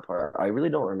bad on my part. I really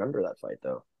don't remember that fight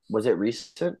though. Was it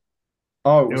recent?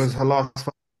 Oh, It was her last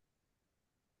fight.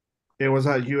 It was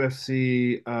at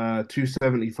UFC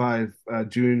 275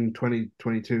 June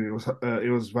 2022. It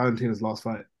was Valentina's last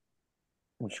fight.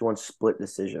 When she won split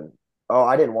decision. Oh,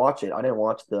 I didn't watch it. I didn't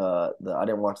watch the I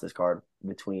didn't watch this card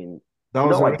between. That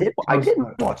was No, a I really did. I close did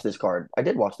fight. watch this card. I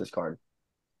did watch this card.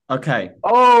 okay.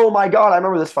 Oh my God, I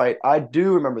remember this fight. I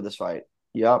do remember this fight.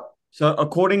 Yep. So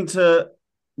according to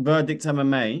Verdict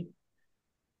MMA,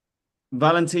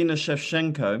 Valentina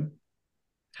Shevchenko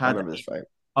I had remember this fight.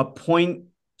 a point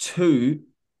 0.2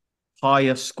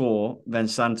 higher score than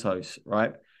Santos,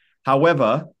 right?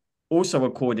 However, also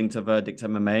according to Verdict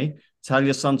MMA,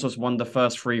 Talia Santos won the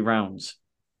first 3 rounds.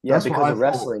 Yeah, That's what because I of thought.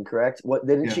 wrestling, correct? What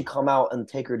didn't Yeah. she come out and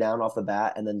take her down off the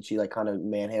bat, and then she like kind of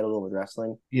manhandled her with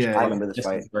wrestling? Yeah, I yeah. remember this This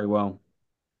fight. is very well.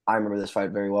 I remember this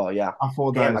fight very well. Yeah. I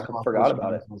thought Damn, that I as well. forgot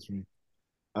about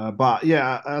it. But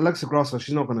yeah, Alexa Grasso,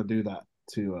 she's not gonna do that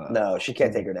to No, she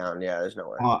can't take her down. Yeah, there's no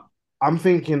way. I'm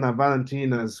thinking that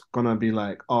Valentina's gonna be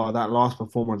like, oh, that last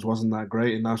performance wasn't that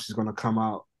great, and now she's gonna come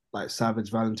out like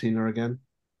Savage Valentina again.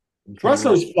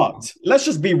 Grasso's fucked. Let's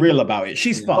just be real about it.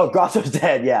 She's Yeah. Oh, fucked. Grasso's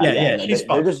dead. Yeah, Yeah, no, she's they're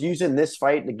fucked. just using this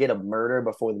fight to get a murder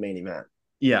before the main event.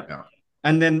 Yeah. Yeah.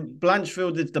 And then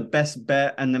Blanchfield is the best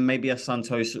bet, and then maybe a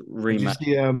Santos Did you rematch.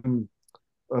 see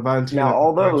Valentina? Now,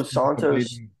 although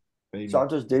Santos, baby.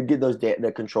 Santos did get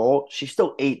the control. She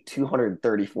still ate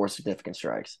 234 significant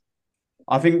strikes.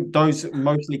 I think those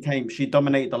mostly came. She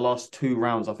dominated the last 2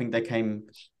 rounds. I think they came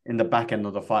in the back end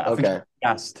of the fight. I think she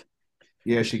gassed.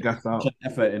 Yeah, she got such out. an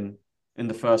effort in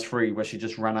the first 3 where she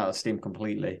just ran out of steam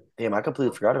completely. Damn, I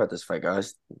completely forgot about this fight,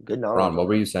 guys. Good knowledge. Ron, what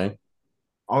were you saying?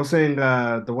 I was saying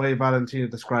the way Valentina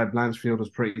described Blanchfield was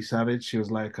pretty savage. She was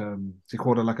like, she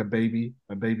called her like a baby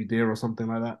deer or something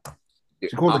like that.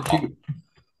 She called her cute.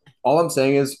 All I'm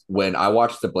saying is when I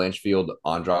watched the Blanchfield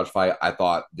Andrade fight, I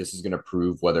thought this is going to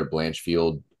prove whether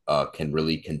Blanchfield can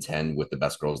really contend with the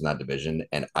best girls in that division.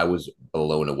 And I was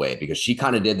blown away because she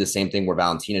kind of did the same thing where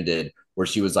Valentina did, where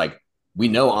she was like, we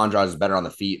know Andrade is better on the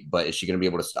feet, but is she going to be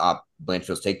able to stop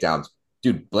Blanchfield's takedowns?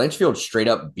 Dude, Blanchfield straight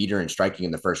up beat her in striking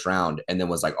in the first round and then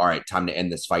was like, all right, time to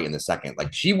end this fight in the second.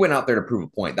 Like she went out there to prove a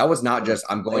point. That was not just,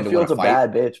 I'm going to win a fight. Blanchfield's a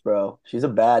bad bitch, bro. She's a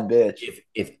bad bitch.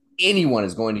 If anyone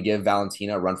is going to give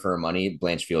Valentina a run for her money,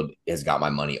 Blanchfield has got my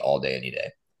money all day, any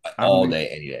day. All day,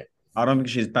 any day. I don't think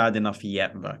she's bad enough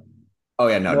yet, though. Oh,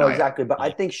 yeah, no, exactly. But I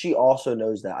think she also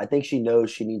knows that. I think she knows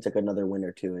she needs like another win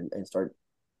or two and start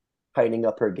tightening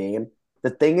up her game. The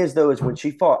thing is, though, is when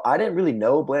she fought, I didn't really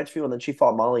know Blanchfield, and then she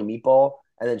fought Molly Meatball,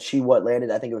 and then she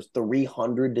landed, I think it was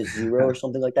 300-0 or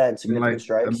something like that in significant like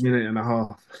strikes. A minute and a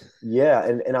half. Yeah,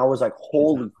 and I was like,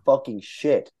 holy fucking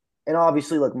shit. And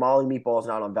obviously, like Molly Meatball's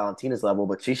not on Valentina's level,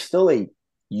 but she's still a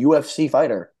UFC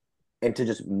fighter. And to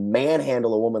just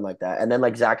manhandle a woman like that. And then,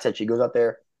 like Zach said, she goes out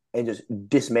there and just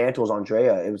dismantles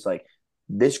Andrea. It was like,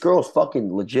 this girl's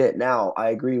fucking legit. Now, I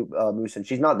agree, Moosin.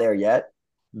 She's not there yet.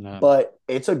 No. But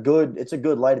it's a good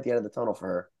light at the end of the tunnel for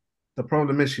her. The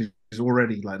problem is she's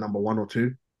already like number 1 or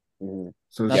 2. Mm-hmm.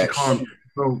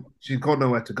 So she's got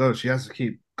nowhere to go. She has to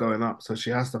keep going up. So she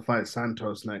has to fight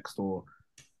Santos next or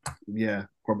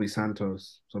probably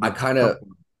Santos. So I kind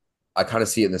of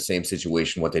see it in the same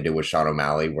situation what they did with Sean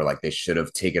O'Malley, where like they should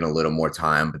have taken a little more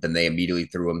time, but then they immediately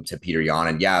threw him to Peter Yan.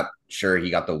 And yeah, sure, he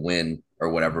got the win or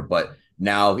whatever, but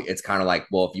now it's kind of like,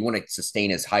 well, if you want to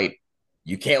sustain his hype,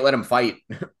 you can't let him fight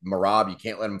Merab. You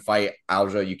can't let him fight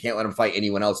Aljo. You can't let him fight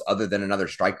anyone else other than another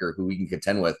striker who he can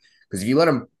contend with. Because if you let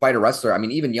him fight a wrestler, I mean,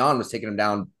 even Yan was taking him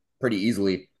down pretty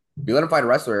easily. If you let him fight a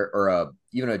wrestler or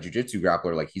even a jiu-jitsu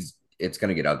grappler, like it's going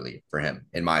to get ugly for him,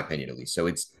 in my opinion, at least.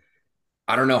 So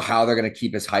I don't know how they're going to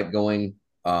keep his hype going.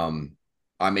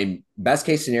 I mean, best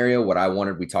case scenario, what I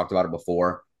wanted, we talked about it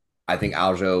before. I think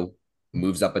Aljo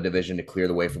moves up a division to clear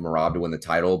the way for Merab to win the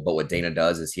title. But what Dana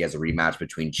does is he has a rematch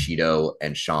between Cheeto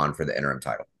and Sean for the interim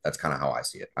title. That's kind of how I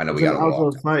see it. I know we got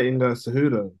Aljo fighting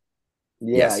Cejudo.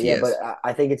 Yeah, but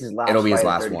I think it's his last. It'll be his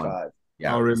last one.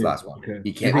 Yeah, really? His last one. Okay.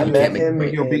 He can't. I met him.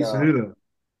 He'll beat Cejudo.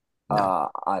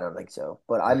 I don't think so.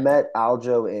 But I met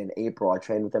Aljo in April. I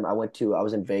trained with him. I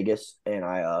was in Vegas and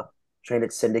I trained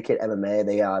at Syndicate MMA.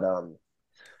 They got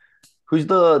who's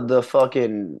the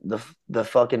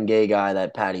fucking gay guy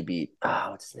that Patty beat?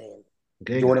 What's his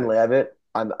name? Jordan Leavitt.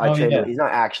 I trained with, he's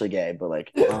not actually gay, but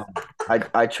like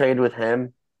I trained with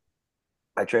him.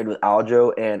 I trained with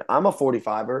Aljo, and I'm a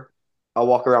 45er. I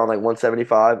walk around like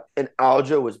 175, and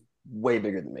Aljo was way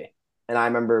bigger than me. And I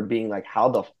remember being like, how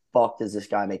the fuck does this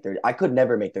guy make 30? I could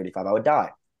never make 35. I would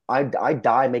die. I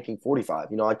die making 45.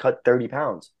 You know, I cut 30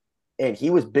 pounds. And he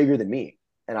was bigger than me.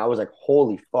 And I was like,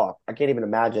 holy fuck. I can't even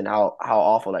imagine how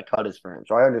awful that cut is for him.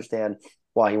 So I understand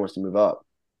why he wants to move up.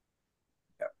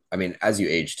 Yeah. I mean, as you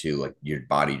age too, like your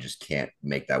body just can't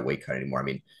make that weight cut anymore. I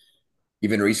mean,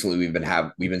 even recently we've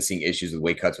been seeing issues with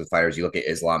weight cuts with fighters. You look at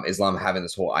Islam having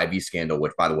this whole IV scandal,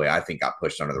 which by the way, I think got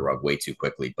pushed under the rug way too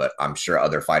quickly, but I'm sure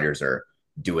other fighters are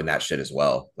doing that shit as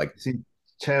well. Like, see,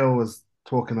 Chael was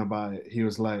talking about it. He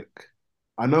was like,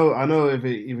 I know if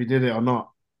he did it or not,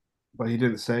 but he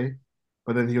didn't say.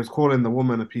 But then he was calling the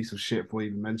woman a piece of shit for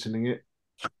even mentioning it.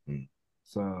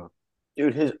 So,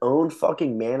 dude, his own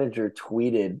fucking manager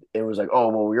tweeted and was like, "Oh,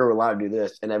 well, you're allowed to do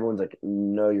this," and everyone's like,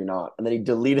 "No, you're not." And then he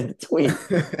deleted the tweet.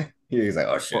 He's like,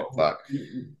 "Oh shit, fuck."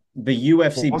 The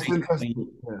UFC,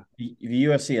 the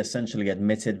UFC essentially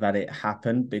admitted that it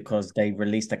happened because they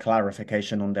released a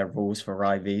clarification on their rules for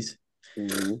IVs.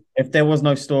 Mm-hmm. If there was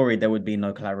no story, there would be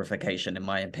no clarification, in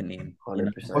my opinion.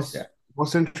 100%.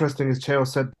 What's interesting is Chael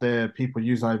said that people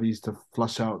use IVs to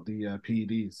flush out the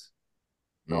PEDs.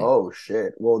 Oh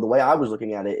shit! Well, the way I was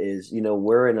looking at it is, you know,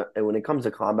 when it comes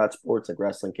to combat sports like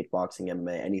wrestling, kickboxing,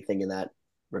 MMA, anything in that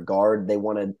regard, they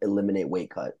want to eliminate weight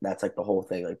cut. That's like the whole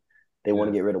thing. Like they want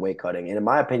to get rid of weight cutting, and in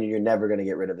my opinion, you're never going to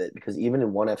get rid of it because even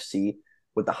in ONE FC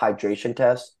with the hydration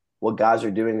test, what guys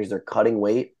are doing is they're cutting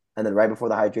weight, and then right before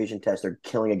the hydration test, they're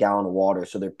killing a gallon of water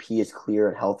so their pee is clear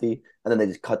and healthy, and then they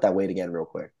just cut that weight again real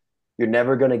quick. You're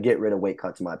never going to get rid of weight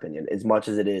cuts, in my opinion. As much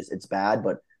as it's bad,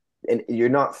 but and you're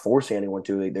not forcing anyone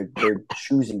to. Like, they're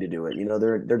choosing to do it. You know,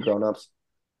 they're grown ups.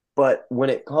 But when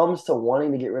it comes to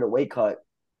wanting to get rid of weight cut,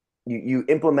 you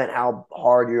implement how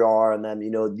hard you are on them. You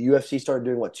know, the UFC started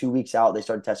doing what 2 weeks out, they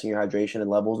started testing your hydration and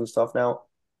levels and stuff now.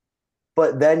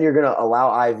 But then you're gonna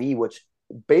allow IV, which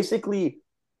basically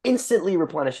instantly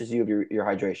replenishes you of your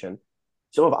hydration.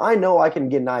 So if I know I can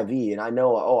get an IV and I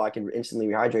know, oh, I can instantly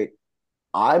rehydrate,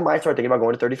 I might start thinking about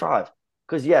going to 35.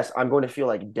 Because yes, I'm going to feel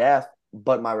like death,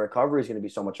 but my recovery is going to be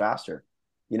so much faster.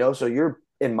 You know, so you're,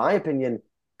 in my opinion,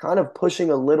 kind of pushing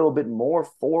a little bit more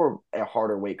for a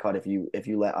harder weight cut if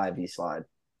you let IV slide.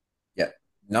 Yeah.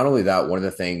 Not only that, one of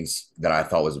the things that I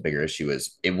thought was a bigger issue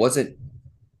is it wasn't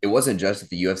just that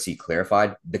the UFC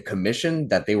clarified the commission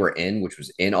that they were in, which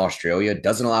was in Australia,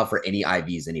 doesn't allow for any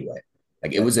IVs anyway.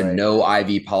 Like it That's was a right. no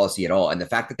IV policy at all. And the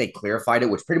fact that they clarified it,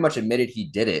 which pretty much admitted he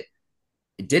did it,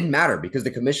 it didn't matter because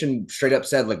the commission straight up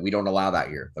said, like, we don't allow that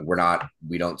here. Like,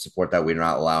 we don't support that. We're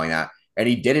not allowing that. And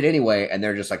he did it anyway. And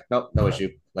they're just like, nope, no issue.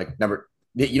 Like,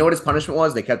 you know what his punishment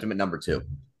was? They kept him at number two.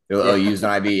 Oh, you used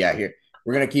an IV. Yeah, here.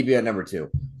 We're going to keep you at number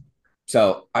two.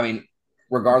 So, I mean,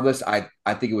 regardless, I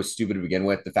think it was stupid to begin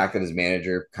with. The fact that his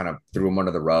manager kind of threw him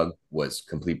under the rug was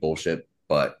complete bullshit.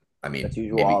 But, I mean, That's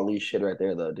usual maybe, Ali shit right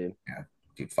there, though, dude. yeah,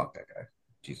 dude, fuck that guy.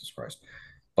 Jesus Christ.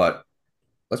 But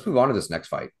let's move on to this next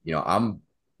fight. You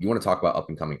want to talk about up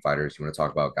and coming fighters. You want to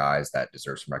talk about guys that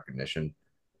deserve some recognition.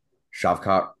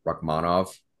 Shavkat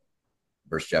Rakhmonov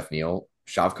versus Jeff Neal.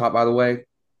 Shavkat, by the way,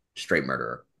 straight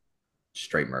murderer.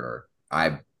 Straight murderer.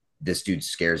 This dude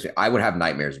scares me. I would have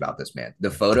nightmares about this man.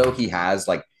 The photo he has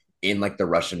like in like the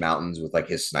Russian mountains with like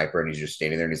his sniper and he's just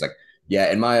standing there and he's like,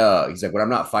 yeah, in my he's like, when I'm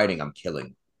not fighting, I'm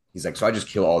killing. He's like, so I just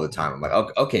kill all the time. I'm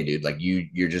like, okay, dude, like you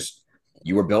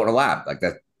were built in a lab. Like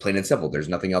that, plain and simple. There's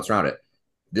nothing else around it.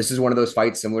 This is one of those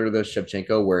fights similar to the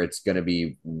Shevchenko where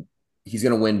he's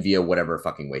gonna win via whatever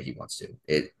fucking way he wants to.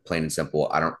 It plain and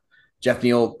simple. Jeff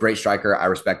Neal, great striker. I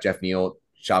respect Jeff Neal.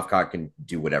 Shavkat can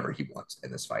do whatever he wants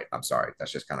in this fight. I'm sorry.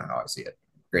 That's just kind of how I see it.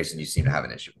 Grayson, you seem to have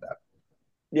an issue with that.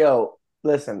 Yo,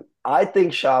 listen, I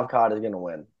think Shavkat is going to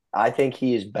win. I think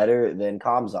he is better than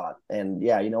Kamzat. And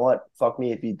yeah, you know what? Fuck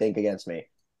me if you think against me.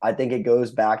 I think it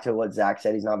goes back to what Zach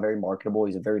said. He's not very marketable.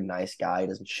 He's a very nice guy. He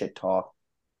doesn't shit talk,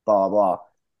 blah, blah.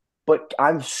 But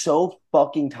I'm so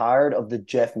fucking tired of the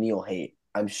Jeff Neal hate.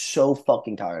 I'm so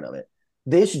fucking tired of it.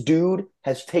 This dude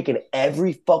has taken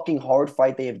every fucking hard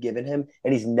fight they have given him,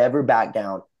 and he's never backed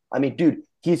down. I mean, dude,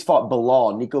 he's fought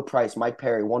Bilal, Nico Price, Mike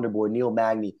Perry, Wonderboy, Neil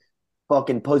Magny,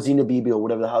 fucking Pozina Bibi, or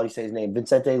whatever the hell you say his name,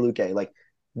 Vincente Luque. Like,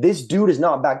 this dude is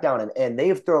not back down, and they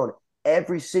have thrown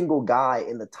every single guy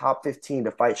in the top 15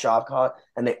 to fight Shavkat,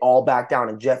 and they all back down.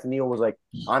 And Jeff Neal was like,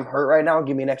 I'm hurt right now.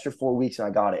 Give me an extra 4 weeks, and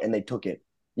I got it. And they took it.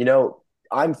 You know,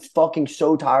 I'm fucking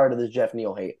so tired of this Jeff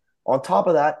Neal hate. On top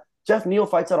of that, Jeff Neal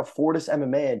fights out of Fortis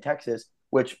MMA in Texas,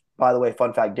 which, by the way,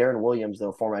 fun fact, Darren Williams,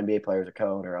 the former NBA player, is a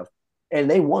co-owner of. And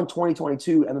they won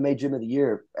 2022 MMA Gym of the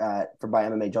Year by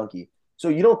MMA Junkie. So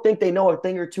you don't think they know a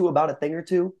thing or two about a thing or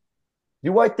two?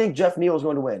 Do I think Jeff Neal is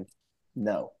going to win?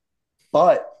 No.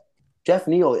 But Jeff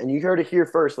Neal, and you heard it here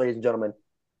first, ladies and gentlemen,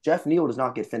 Jeff Neal does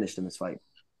not get finished in this fight.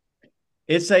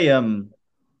 It's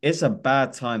a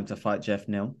bad time to fight Jeff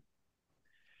Neal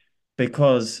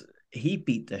because he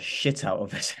beat the shit out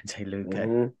of Vicente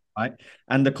Luque, right?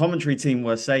 And the commentary team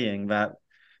were saying that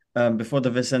before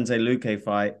the Vicente Luque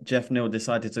fight, Jeff Neal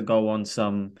decided to go on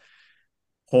some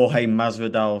Jorge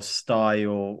Masvidal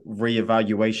style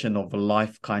reevaluation of a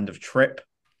life kind of trip,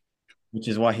 which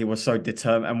is why he was so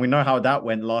determined. And we know how that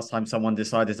went last time someone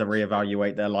decided to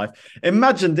reevaluate their life.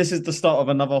 Imagine this is the start of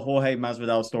another Jorge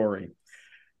Masvidal story.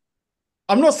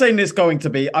 I'm not saying it's going to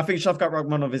be. I think Shavkat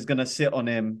Rakhmonov is going to sit on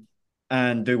him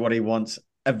and do what he wants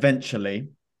eventually.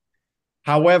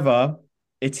 However,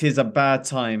 it is a bad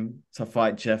time to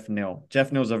fight Jeff Neal.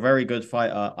 Jeff Neal's a very good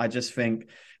fighter. I just think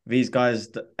these guys,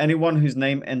 anyone whose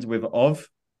name ends with "ov,"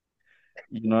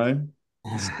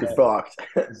 It's fucked.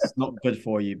 it's not good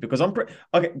for you because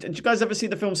okay. Did you guys ever see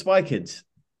the film Spy Kids?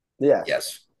 Yeah.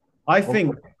 Yes. I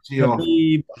think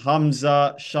Khabib,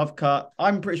 Hamza, Shavkat,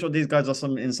 I'm pretty sure these guys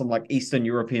are in some like Eastern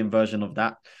European version of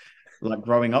that, like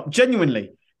growing up.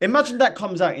 Genuinely, imagine that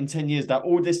comes out in 10 years that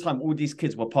all this time, all these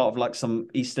kids were part of like some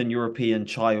Eastern European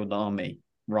child army,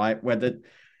 right?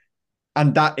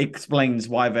 And that explains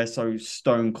why they're so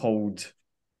stone cold.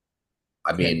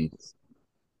 I mean,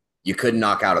 you couldn't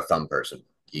knock out a thumb person.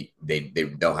 They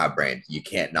don't have brains. You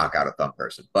can't knock out a thumb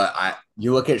person. But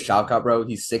you look at Shavkat, bro.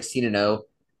 He's 16-0,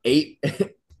 8.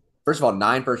 First of all,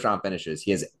 9 first round finishes.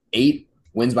 He has 8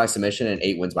 wins by submission and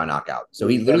 8 wins by knockout. So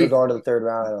he literally gone to the third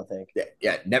round. I don't think.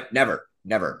 Yeah, never.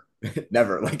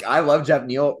 Like I love Jeff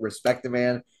Neal. Respect the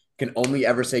man. can only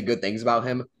ever say good things about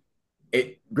him.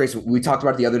 Grace, we talked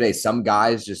about it the other day. Some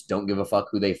guys just don't give a fuck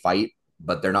who they fight,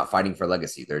 but they're not fighting for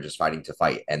legacy. They're just fighting to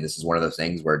fight. And this is one of those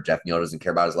things where Jeff Neal doesn't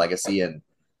care about his legacy, and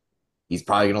he's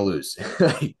probably going to lose.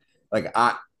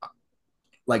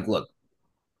 Look,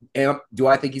 do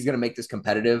I think he's going to make this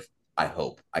competitive? I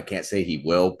hope. I can't say he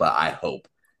will, but I hope.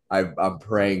 I'm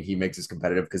praying he makes this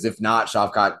competitive, because if not,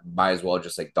 Shavkat might as well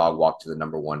just like dog walk to the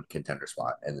number one contender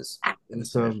spot in this.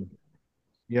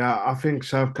 Yeah, I think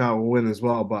Shavkat will win as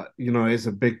well, but it's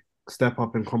a big step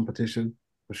up in competition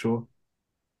for sure.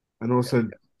 And also,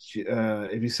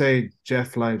 if you say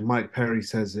Jeff like Mike Perry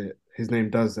says it, his name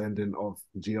does end in off,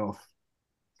 G off.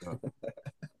 So.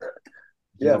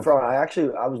 Yeah, Fran,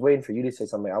 I was waiting for you to say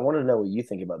something. I wanted to know what you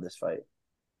think about this fight.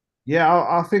 Yeah,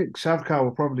 I think Shavkat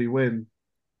will probably win.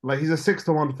 Like, he's a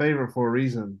 6-1 favorite for a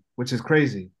reason, which is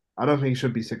crazy. I don't think he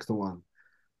should be 6-1.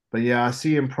 But yeah, I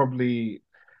see him probably.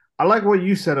 I like what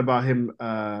you said about him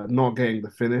not getting the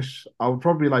finish. I would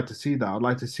probably like to see that. I'd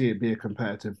like to see it be a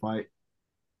competitive fight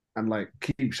and like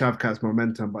keep Shavkat's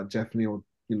momentum, but Jeff Neal,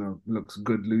 looks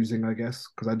good losing, I guess,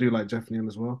 because I do like Jeff Neal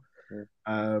as well.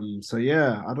 So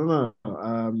yeah, I don't know.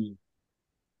 I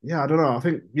don't know. I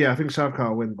think Shavkat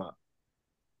will win, but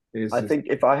I think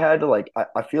if I had to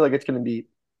I feel like it's going to be.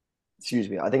 Excuse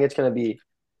me. I think it's going to be.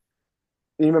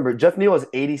 Remember, Jeff Neal has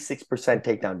 86%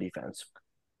 takedown defense,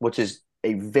 which is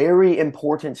a very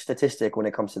important statistic when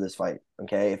it comes to this fight.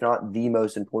 Okay, if not the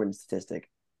most important statistic.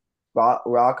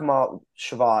 Rakhmat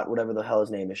Shavat, whatever the hell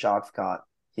his name is, Shavkat,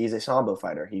 he's a sambo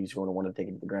fighter. He's going to want to take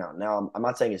it to the ground. Now, I'm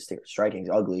not saying his striking is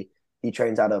ugly. He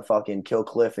trains out of fucking Kill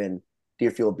Cliff in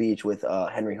Deerfield Beach with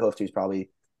Henry Hooft, who's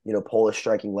probably, Polish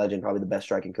striking legend, probably the best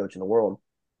striking coach in the world.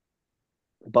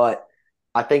 But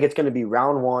I think it's going to be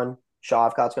round one.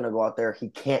 Shavkat's going to go out there. He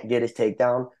can't get his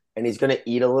takedown, and he's going to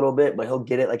eat a little bit, but he'll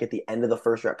get it like at the end of the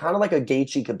first round, kind of like a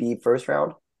Gaethje Khabib first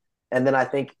round. And then I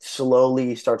think slowly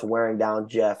he starts wearing down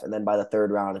Jeff, and then by the third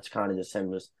round, it's kind of just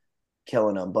him just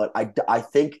killing him. But I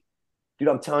think, dude,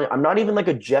 I'm telling you, I'm not even like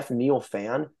a Jeff Neal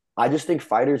fan. I just think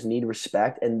fighters need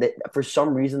respect, and for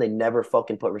some reason, they never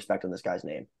fucking put respect on this guy's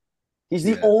name. He's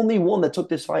the only one that took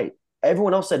this fight.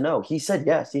 Everyone else said no. He said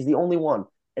yes. He's the only one.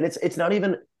 And it's not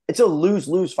even – it's a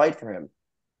lose-lose fight for him.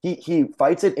 He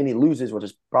fights it and he loses, which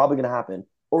is probably going to happen.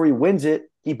 Or he wins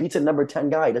it. He beats a number 10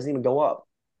 guy. He doesn't even go up.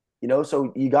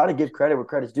 So you got to give credit where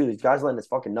credit's due. These guys letting his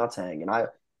fucking nuts hang. And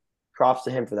props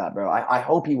to him for that, bro. I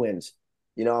hope he wins.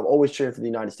 I'm always cheering for the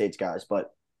United States guys,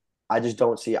 but I just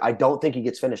don't see it. I don't think he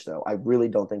gets finished, though. I really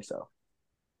don't think so.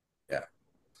 Yeah.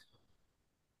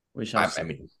 I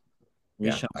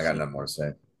got nothing more to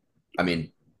say. I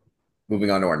mean,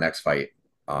 moving on to our next fight.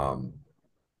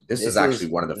 This is actually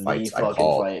one of the fights I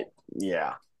called.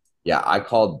 Yeah. Yeah, I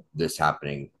called this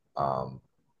happening.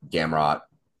 Gamrot,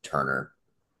 Turner.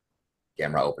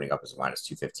 Gamrot opening up as a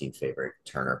 -215 favorite.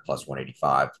 Turner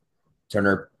 +185.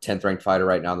 Turner, 10th ranked fighter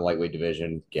right now in the lightweight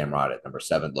division. Gamrot at number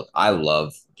 7. Look, I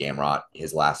love Gamrot.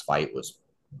 His last fight was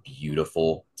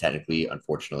beautiful. Technically,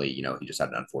 unfortunately, he just had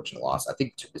an unfortunate loss. I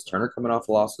think is Turner coming off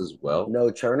a loss as well? No,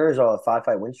 Turner's a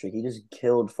 5-fight win streak. He just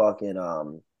killed fucking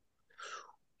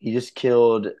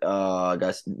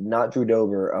guys, not Drew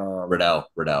Dober. Riddell.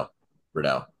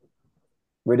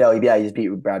 Yeah, he just beat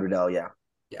Brad Riddell, yeah.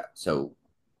 Yeah, so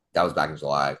that was back in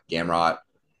July. Gamrot,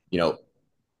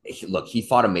 he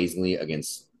fought amazingly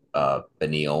against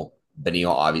Beneil. Beneil,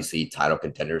 obviously, title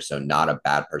contender, so not a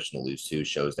bad person to lose to.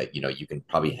 Shows that, you can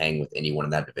probably hang with anyone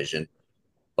in that division.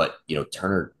 But,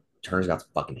 Turner's got some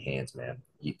fucking hands, man.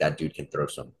 That dude can throw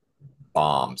some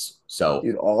bombs. So,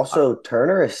 dude, also,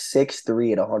 Turner is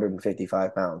 6'3" at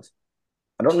 155 pounds.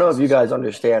 I don't know if you guys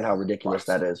understand how ridiculous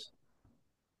that is.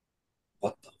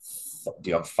 What the fuck?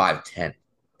 Dude, I'm 5'10".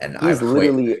 And he's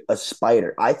literally a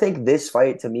spider. I think this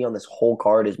fight, to me, on this whole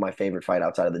card, is my favorite fight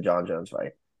outside of the Jon Jones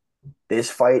fight. This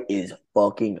fight is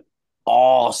fucking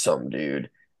awesome, dude.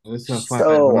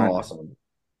 So awesome.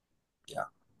 Yeah.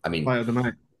 I mean, fight of the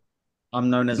night. I'm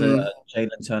known as a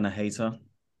Jalen Turner hater,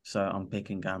 so I'm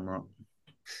picking Gamrot.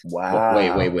 Wow.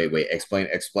 Wait.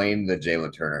 Explain the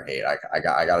Jalen Turner hate. I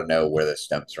got to know where this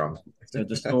stems from. So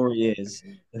the story is,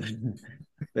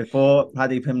 before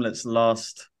Paddy Pimblett's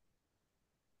last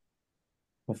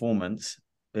performance,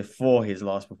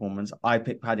 I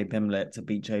picked Paddy Pimblett to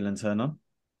beat Jalen Turner.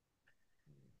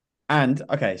 And,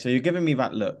 okay, so you're giving me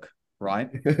that look, right?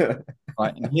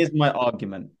 Right. And here's my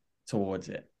argument towards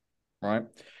it, right?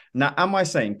 Now, am I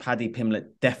saying Paddy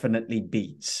Pimblett definitely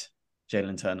beats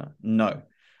Jalen Turner? No.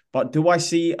 But do I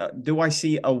see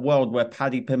a world where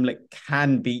Paddy Pimblett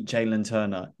can beat Jalen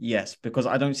Turner? Yes, because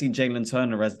I don't see Jalen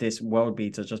Turner as this world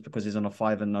beater just because he's on a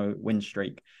 5-0 win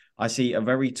streak. I see a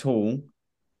very tall,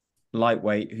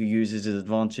 lightweight who uses his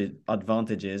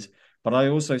advantages. But I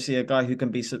also see a guy who can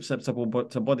be susceptible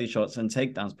to body shots and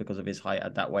takedowns because of his height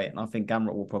at that weight. And I think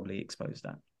Gamrot will probably expose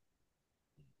that.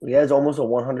 He has almost a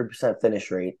 100% finish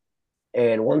rate.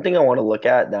 And one thing I want to look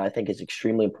at that I think is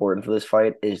extremely important for this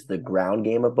fight is the ground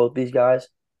game of both these guys.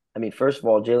 I mean, first of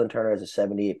all, Jalen Turner has a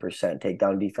 78%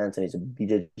 takedown defense, and he's a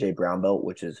BJJ brown belt,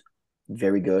 which is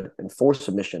very good, and 4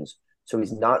 submissions. So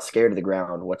he's not scared of the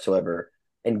ground whatsoever.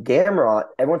 And Gamrot,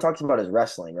 everyone talks about his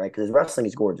wrestling, right? Because his wrestling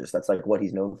is gorgeous. That's like what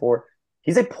he's known for.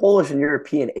 He's a Polish and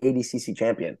European ADCC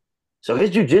champion. So his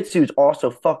jiu-jitsu is also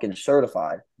fucking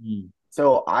certified.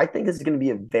 So I think this is going to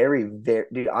be a very, very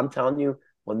 – dude, I'm telling you,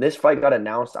 when this fight got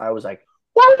announced, I was like,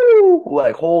 woo!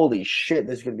 Like, holy shit,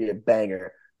 this is going to be a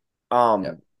banger.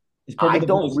 It's probably I the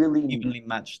don't most really evenly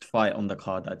matched fight on the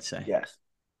card, I'd say. Yes.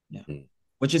 Yeah.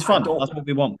 Which is fun. That's what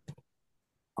we want.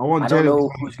 I don't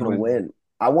know who's going to win.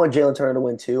 I want Jalen Turner to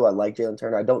win too. I like Jalen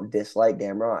Turner. I don't dislike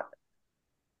Gamrot.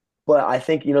 But I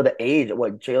think, the age,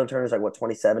 Jalen Turner's like,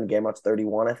 27? Gamrot's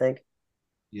 31, I think.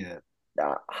 Yeah.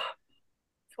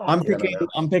 I'm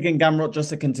picking Gamrot just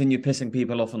to continue pissing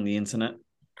people off on the internet.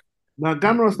 No,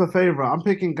 Gamrot's the favorite. I'm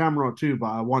picking Gamrot too, but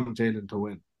I want Jalen to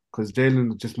win because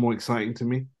Jalen is just more exciting to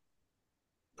me.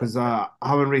 Because I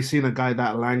haven't really seen a guy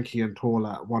that lanky and tall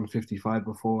at 155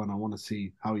 before, and I want to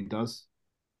see how he does.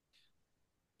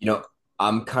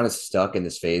 I'm kind of stuck in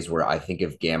this phase where I think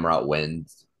if Gamrot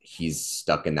wins, he's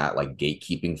stuck in that like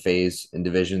gatekeeping phase in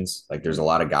divisions. Like there's a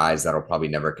lot of guys that'll probably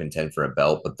never contend for a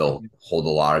belt, but they'll hold a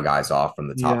lot of guys off from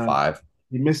the top 5.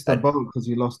 He missed the boat because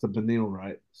he lost to Beneil,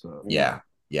 right? So yeah.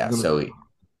 So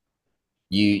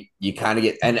you kind of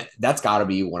get, and that's got to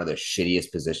be one of the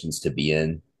shittiest positions to be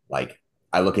in. Like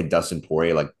I look at Dustin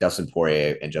Poirier,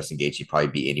 and Justin Gaethje probably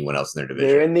beat anyone else in their division.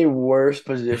 They're in the worst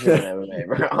position in MMA,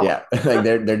 bro. Yeah, like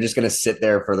they're just gonna sit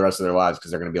there for the rest of their lives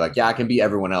because they're gonna be like, yeah, I can beat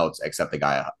everyone else except the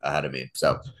guy ahead of me.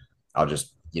 So I'll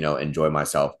just enjoy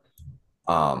myself.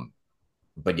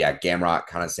 But yeah, Gamrot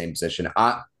kind of same position.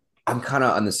 I'm kind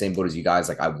of on the same boat as you guys.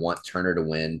 Like I want Turner to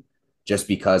win just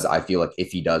because I feel like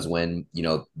if he does win,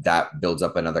 that builds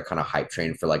up another kind of hype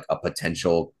train for like a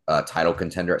potential title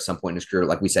contender at some point in his career.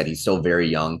 Like we said, he's still very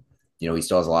young. He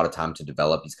still has a lot of time to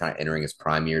develop. He's kind of entering his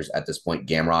prime years at this point.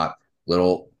 Gamrot,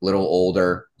 little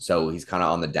older, so he's kind of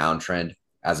on the downtrend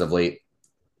as of late.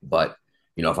 But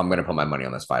if I'm going to put my money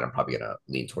on this fight, I'm probably going to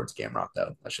lean towards Gamrot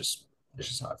though. That's just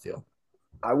how I feel.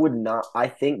 I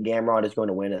think Gamrot is going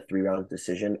to win a 3-round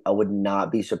decision. I would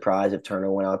not be surprised if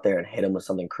Turner went out there and hit him with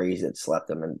something crazy that slept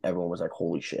him and everyone was like,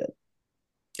 holy shit.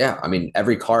 Yeah, I mean,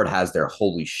 every card has their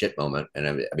holy shit moment. And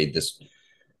I mean, this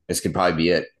could probably be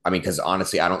it. I mean, because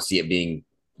honestly, I don't see it being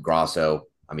Grasso.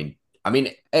 I mean,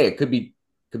 hey, it could be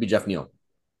Jeff Neal.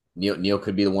 Neal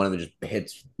could be the one that just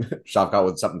hits Shavkat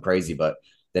with something crazy. But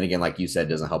then again, like you said,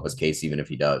 doesn't help his case even if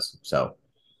he does. So,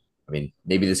 I mean,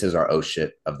 maybe this is our oh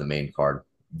shit of the main card.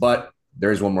 But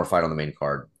there's one more fight on the main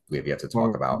card we have yet to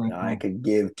talk about. I could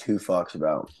give 2 fucks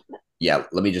about. Yeah,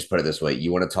 let me just put it this way.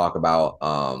 You want to talk about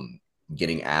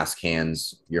getting ass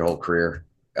cans your whole career?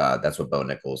 That's what Bo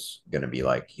Nickal's going to be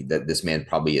like. This man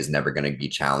probably is never going to be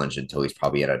challenged until he's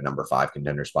probably at a number 5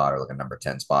 contender spot or like a number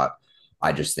 10 spot.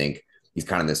 I just think he's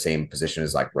kind of in the same position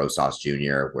as like Rosas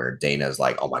Jr., where Dana's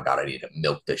like, oh my God, I need to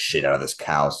milk the shit out of this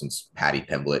cow since Paddy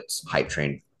Pimblett's hype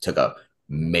train took a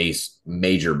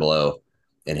major blow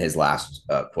in his last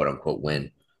quote unquote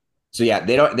win. So yeah,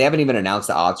 they haven't even announced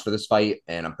the odds for this fight.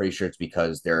 And I'm pretty sure it's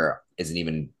because there isn't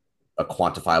even a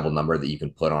quantifiable number that you can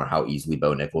put on how easily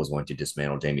Bo Nickal is going to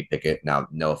dismantle Jamie Pickett. Now,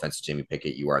 no offense to Jamie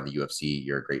Pickett. You are in the UFC.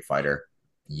 You're a great fighter.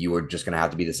 You are just going to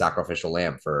have to be the sacrificial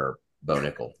lamb for Bo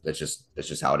Nickal. That's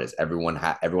just how it is. Everyone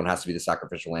has to be the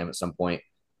sacrificial lamb at some point,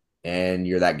 and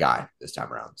you're that guy this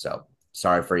time around. So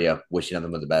sorry for you. Wishing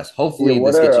nothing but the best. Hopefully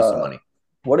this gets you some money.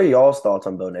 What are y'all's thoughts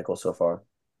on Bo Nickal so far?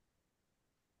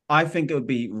 I think it would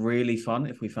be really fun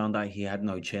if we found out he had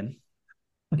no chin.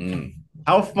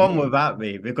 How fun would that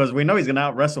be? Because we know he's going to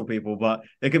out wrestle people, but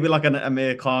it could be like an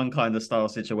Amir Khan kind of style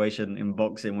situation in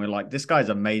boxing. We're like, this guy's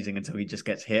amazing until he just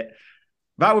gets hit.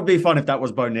 That would be fun if that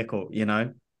was Bo Nickal,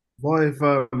 What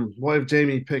if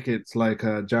Jamie Pickett's like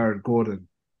Jared Gordon?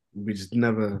 We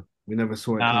never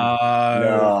saw it.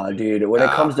 No, dude. When it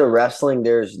comes to wrestling,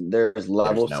 there's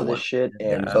levels to this shit,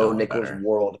 and Bo Nickal's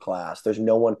world class. There's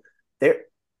no one there.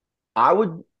 I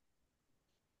would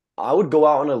go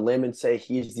out on a limb and say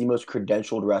he's the most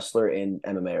credentialed wrestler in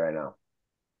MMA right now.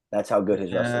 That's how good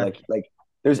his wrestling. Like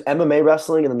there's MMA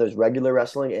wrestling and then there's regular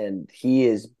wrestling, and he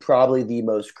is probably the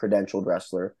most credentialed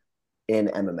wrestler in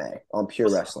MMA on pure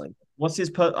wrestling. What's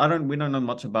his we don't know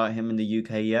much about him in the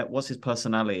UK yet. What's his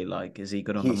personality like? Is he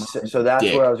good on the He's mic? so that's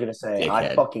what I Dick. was gonna say. I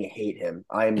Dickhead. fucking hate him.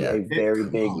 I am Yeah. a very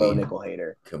big Bo Complete, Nickel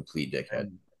hater. complete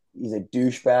dickhead. He's a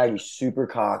douchebag. He's super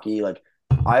cocky. Like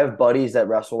I have buddies that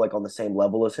wrestle like on the same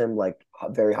level as him, like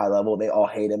very high level. They all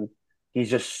hate him.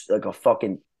 He's just like a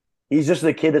fucking. He's just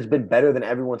the kid that's been better than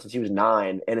everyone since he was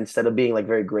 9. And instead of being like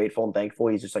very grateful and thankful,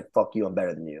 he's just like, "Fuck you, I'm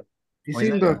better than you." He Oh, is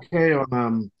seemed it? okay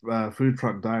on Food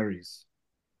Truck Diaries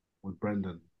with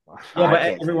Brendan. Yeah, I but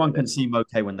can't everyone stand can it. seem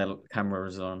okay when the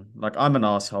cameras are on. Like I'm an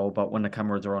asshole, but when the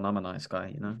cameras are on, I'm a nice guy,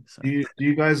 you know? So Do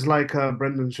you guys like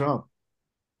Brendan Sharp?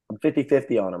 I'm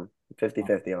 50-50 on him.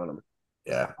 50-50 on him.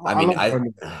 Yeah. I I mean, love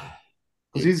Brendan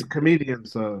because he's a it- comedian,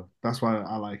 so that's why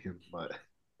I like him. But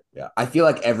yeah, I feel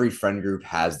like every friend group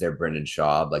has their Brendan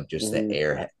Schaub, like just the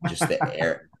Mhm.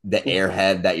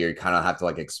 airhead that you kind of have to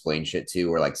like explain shit to,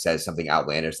 or like says something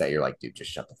outlandish that you're like, dude,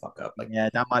 just shut the fuck up. Like yeah,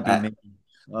 that might be that. me.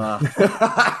 Uh,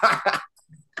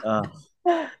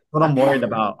 what I'm worried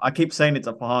about. I keep saying it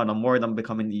to Farhan. I'm worried I'm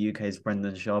becoming the UK's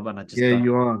Brendan Schaub, and I just yeah, don't.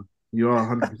 you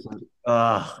are 100%.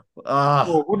 Uh,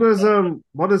 Well, what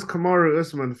does Kamaru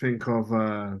Usman think of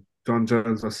John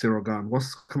Jones or Cyril Gane?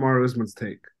 What's Kamaru Usman's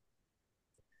take?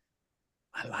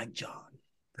 I like John.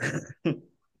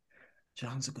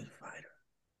 John's a good fighter.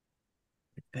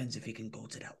 Depends if he can go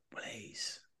to that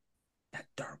place, that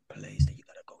dark place that you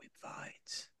gotta go in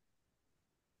fights.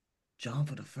 John,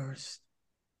 for the first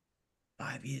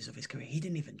 5 years of his career, he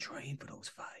didn't even train for those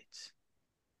fights.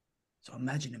 So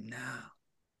imagine him now.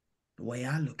 The way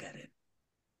I look at it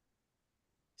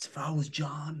is if I was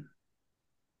John,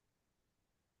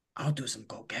 I'll do some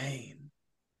cocaine.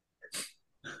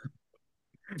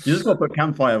 You just got to put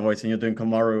campfire voice and you're doing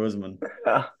Kamaru Usman.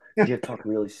 You have to talk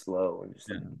really slow and just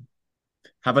Yeah.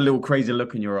 Have a little crazy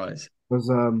look in your eyes. Does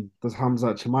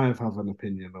Hamzat Chimaev have an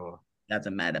opinion or?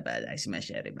 Doesn't matter, but I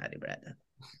smash everybody, brother.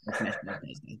 I smash my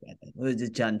business, brother. Who's this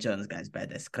John Jones guy's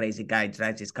brother? This crazy guy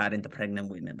drives his car into pregnant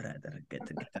women, brother. Get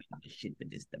out of this shit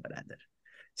with this, brother.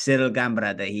 Cyril Gane,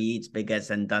 brother. He eats baguettes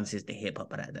and dances the hip hop,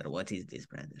 brother. What is this,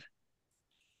 brother?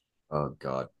 Oh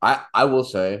God. I will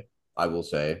say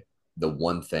the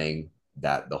one thing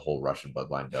that the whole Russian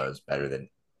bloodline does better than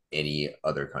any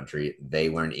other country, they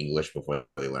learn English before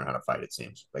they learn how to fight, it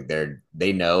seems. Like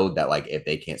they know that like if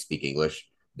they can't speak English,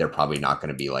 they're probably not going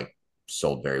to be like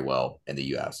sold very well in the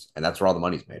US. And that's where all the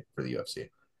money's made for the UFC.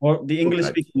 Well, the English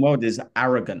speaking world is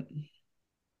arrogant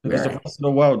because the Very. rest of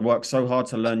the world works so hard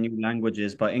to learn new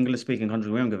languages, but English speaking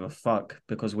countries, we don't give a fuck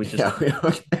because we just. Yeah.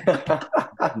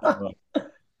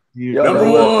 Yo,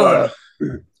 Number one.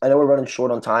 I know we're running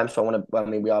short on time, so I want to. I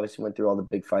mean, we obviously went through all the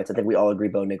big fights. I think we all agree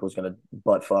Bo Nickel's going to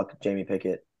butt fuck Jamie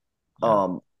Pickett.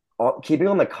 Keeping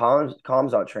on the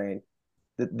Khamzat train,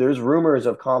 there's rumors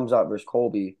of Khamzat versus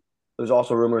Colby. There's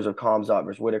also rumors of Khamzat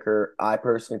versus Whitaker. I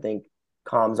personally think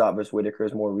Khamzat versus Whitaker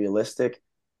is more realistic.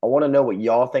 I want to know what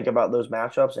y'all think about those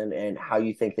matchups and how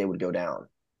you think they would go down.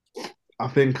 I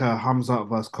think Hamzat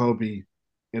versus Kobe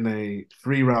in a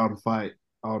 3-round fight,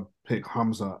 I'd pick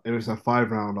Hamzat. If it's a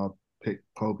 5-round, I'd pick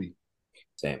Kobe.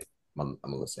 Same. I'm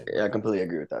listening. Yeah, I completely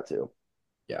agree with that too.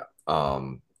 Yeah.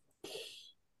 I've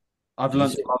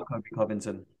learned to love Kobe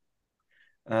Covington.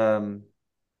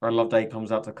 I love that he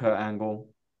comes out to Kurt Angle.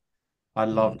 I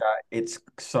love that it's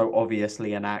so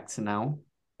obviously an act now.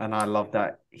 And I love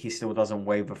that he still doesn't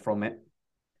waver from it.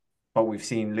 But we've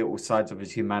seen little sides of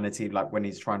his humanity, like when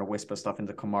he's trying to whisper stuff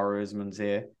into Kamaru Usman's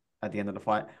ear at the end of the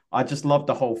fight. I just love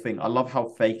the whole thing. I love how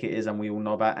fake it is, and we all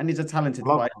know that. And he's a talented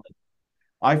fighter.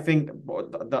 I think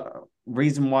the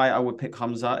reason why I would pick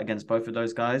Hamza against both of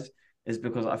those guys is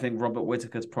because I think Robert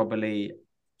Whittaker's probably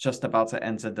just about to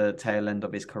enter the tail end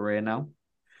of his career now.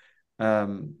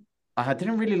 I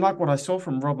didn't really like what I saw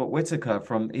from Robert Whittaker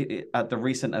at the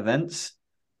recent events.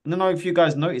 I don't know if you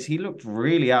guys noticed, he looked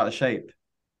really out of shape.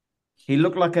 He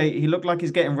looked like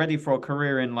he's getting ready for a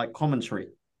career in like commentary.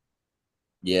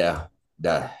 Yeah,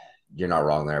 you're not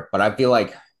wrong there. But I feel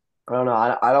like I don't know.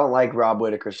 I don't like Rob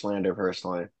Whittaker slander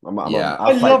personally.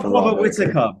 I love Robert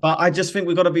Whittaker, but I just think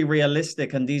we've got to be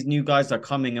realistic. And these new guys are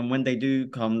coming, and when they do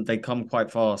come, they come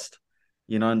quite fast,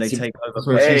 you know, and they take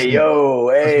over. Hey, yo.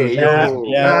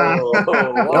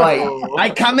 I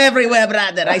come everywhere,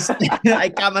 brother. I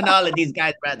come on all of these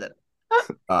guys, brother.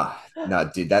 No,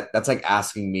 dude, that's like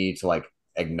asking me to like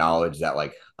acknowledge that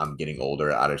like I'm getting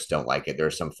older. I just don't like it. There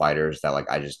are some fighters that like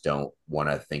I just don't want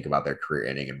to think about their career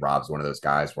ending, and Rob's one of those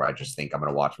guys where I just think I'm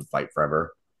gonna watch him fight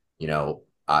forever. You know,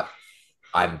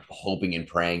 I'm hoping and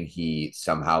praying he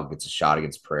somehow gets a shot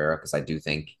against Pereira because I do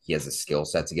think he has a skill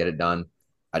set to get it done.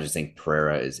 I just think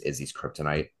Pereira is his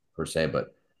kryptonite per se,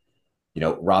 but you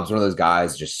know, Rob's one of those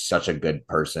guys, just such a good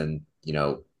person. You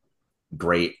know,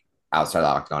 great outside the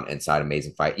octagon, inside,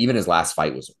 amazing fight. Even his last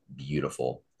fight was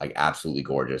beautiful, like absolutely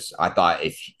gorgeous. I thought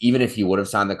even if he would have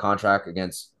signed the contract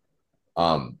against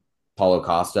Paulo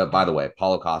Costa, by the way,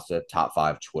 Paulo Costa, top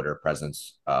 5 Twitter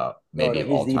presence, maybe no, of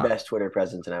he's all the time. best Twitter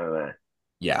presence in MMA.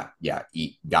 Yeah,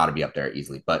 got to be up there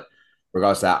easily. But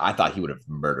regardless of that, I thought he would have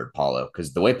murdered Paulo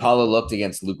because the way Paulo looked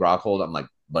against Luke Rockhold, I'm like,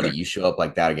 buddy, you show up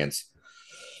like that against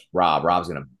Rob. Rob's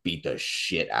gonna beat the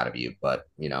shit out of you. But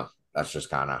that's just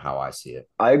kind of how I see it.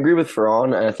 I agree with Ferran,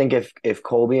 and I think if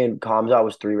Colby and Khamzat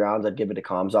was 3 rounds, I'd give it to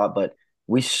Khamzat. But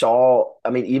we saw, I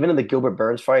mean, even in the Gilbert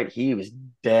Burns fight, he was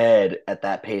dead at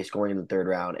that pace going into the 3rd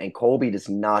round, and Colby does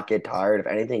not get tired. If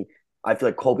anything, I feel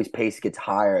like Colby's pace gets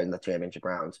higher in the championship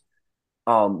rounds.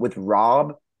 With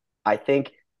Rob, I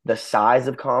think the size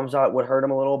of Khamzat would hurt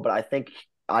him a little, but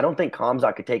I don't think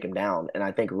Khamzat could take him down, and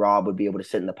I think Rob would be able to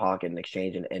sit in the pocket and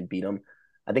exchange and beat him.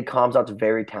 I think Khamzat's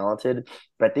very talented,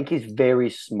 but I think he's very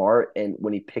smart and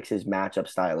when he picks his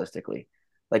matchup stylistically.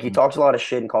 Like he talks a lot of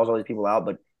shit and calls all these people out,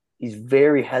 but he's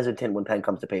very hesitant when pen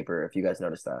comes to paper, if you guys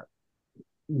notice that.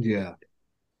 Yeah,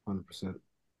 100%.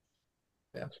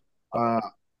 Yeah. I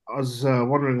was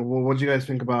wondering, what do you guys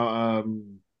think about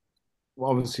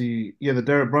obviously, yeah, the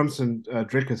Derek Brunson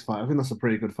Dricus fight. I think that's a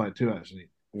pretty good fight too, actually.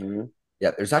 Mm-hmm.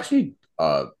 Yeah, there's actually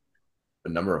a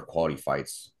number of quality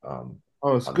fights.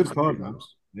 Oh, it's a good card, man.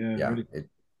 Yeah, really.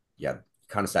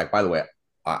 Kind of stacked. By the way,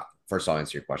 first I'll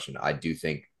answer your question. I do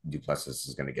think Duplessis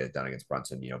is going to get it done against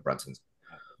Brunson. Brunson's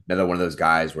another one of those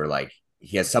guys where like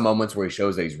he has some moments where he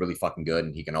shows that he's really fucking good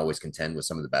and he can always contend with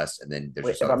some of the best. And then there's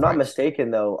Wait, if I'm not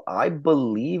mistaken, though, I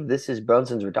believe this is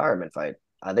Brunson's retirement fight.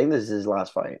 I think this is his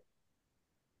last fight.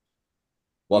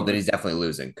 Well, then he's definitely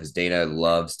losing because Dana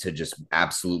loves to just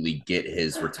absolutely get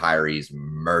his retirees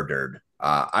murdered.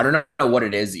 I don't know what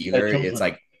it is either. It's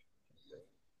like,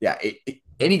 yeah,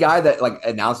 any guy that like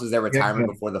announces their retirement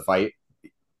before the fight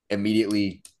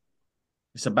immediately.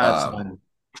 It's a bad sign.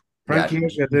 Frankie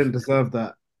didn't deserve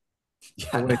that.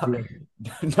 Yeah,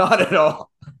 not at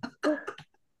all.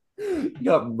 You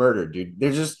got murdered, dude.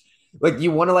 They're just like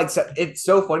you want to like. It's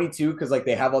so funny too because like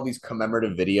they have all these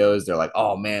commemorative videos. They're like,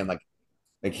 oh man, like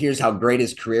here's how great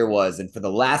his career was, and for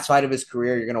the last fight of his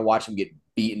career, you're gonna watch him get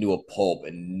beaten to a pulp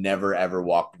and never ever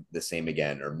walk the same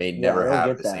again, or may never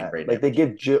have the same great. Like they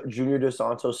give Junior Dos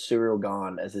Santos Cyril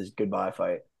Gane as his goodbye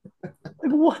fight. Like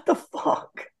what the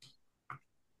fuck?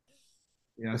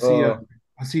 Yeah,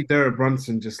 I see Derek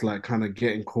Brunson just like kind of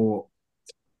getting caught,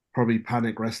 probably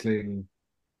panic wrestling,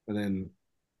 and then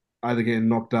either getting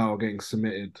knocked out or getting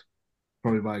submitted,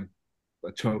 probably by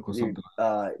a choke or something.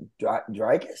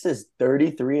 Dricus is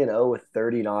 33-0 with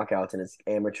 30 knockouts in his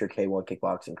amateur K1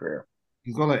 kickboxing career.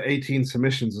 He's got like 18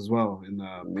 submissions as well in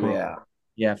the pro.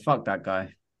 Yeah, fuck that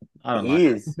guy. I don't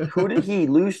know. Who did he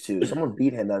lose to? Someone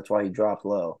beat him. That's why he dropped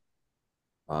low.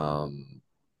 Let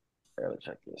me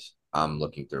check this. I'm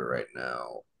looking through it right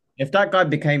now. If that guy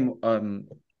became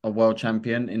a world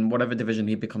champion in whatever division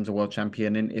he becomes a world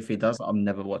champion in, if he does, I'm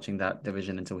never watching that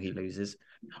division until he loses.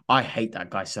 I hate that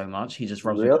guy so much. He just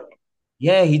rubs me.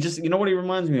 Yeah, he just, you know what he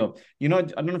reminds me of? I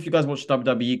don't know if you guys watched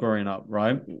WWE growing up,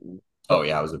 right? Oh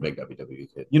yeah, I was a big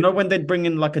WWE kid. You know when they'd bring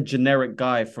in like a generic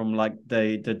guy from like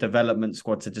the development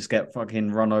squad to just get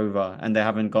fucking run over and they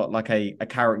haven't got like a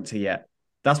character yet.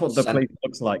 That's what the place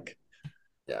looks like.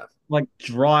 Yeah. Like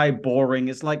dry, boring.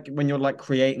 It's like when you're like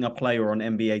creating a player on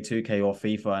NBA 2K or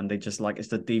FIFA and they just like it's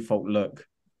the default look.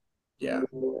 Yeah.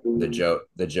 The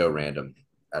Joe random,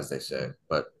 as they say.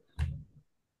 But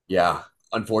yeah,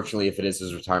 unfortunately, if it is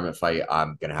his retirement fight,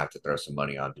 I'm gonna have to throw some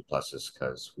money on Duplessis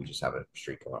because we just have a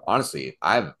streak going. Honestly,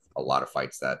 I have a lot of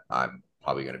fights that I'm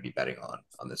probably gonna be betting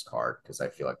on this card because I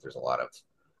feel like there's a lot of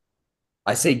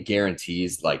I say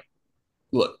guarantees, like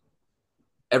look,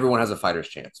 everyone has a fighter's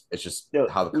chance. It's just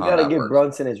how the combat works. You gotta give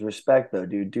Brunson his respect, though,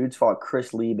 dude. Dude's fought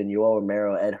Chris Lieben, Yoel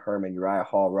Romero, Ed Herman, Uriah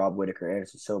Hall, Rob Whitaker,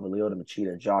 Anderson Silva, Lyoto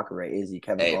Machida, Jacare, Izzy,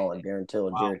 Kevin Holland, Darren Till,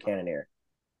 and Jared Cannonier.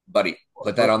 Buddy,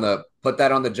 put that on the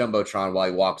jumbotron while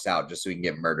he walks out, just so he can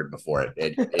get murdered before it.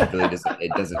 It really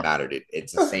doesn't matter, dude.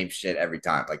 It's the same shit every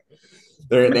time. Like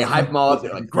they hype him all up.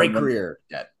 They're like, great career.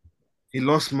 Dead. He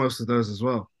lost most of those as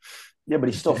well. Yeah, but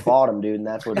he still fought him, dude, and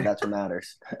that's what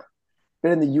matters.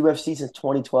 Been in the UFC since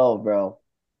 2012, bro.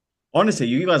 Honestly,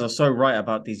 you guys are so right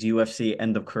about these UFC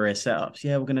end of career setups.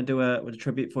 Yeah, we're gonna do a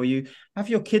tribute for you. Have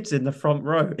your kids in the front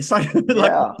row. It's like a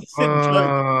sick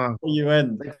joke for you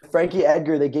end. Like Frankie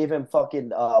Edgar, they gave him fucking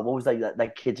what was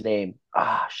that kid's name?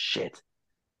 Shit.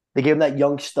 They gave him that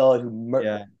young stud who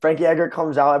Frankie Edgar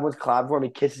comes out, everyone's clapping for him, he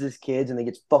kisses his kids, and they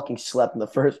gets fucking slept in the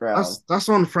first round. That's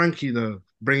on Frankie though,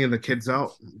 bringing the kids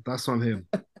out. That's on him.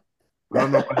 I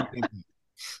don't know what he thinking.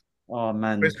 Oh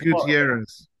man, Chris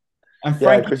Gutierrez. And Yeah,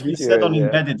 Frankie Chris just said on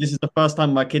Gutierrez, yeah. Embedded, this is the first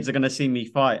time my kids are going to see me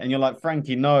fight. And you're like,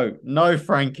 Frankie, no,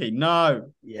 Frankie,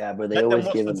 no. Yeah, but they Let them always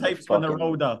watch give the him the tapes when they're fucking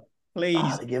older,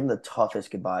 please. they give him the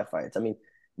toughest goodbye fights. I mean,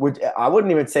 I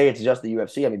wouldn't even say it's just the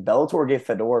UFC. I mean, Bellator gave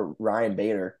Fedor Ryan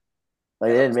Bader.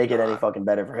 Like they didn't make it any fucking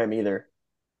better for him either.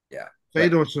 Yeah.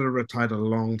 Fedor should have retired a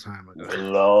long time ago. A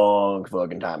long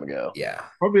fucking time ago. Yeah.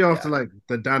 Probably after like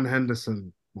the Dan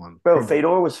Henderson one. Bro, Probably.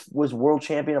 Fedor was world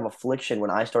champion of Affliction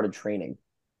when I started training.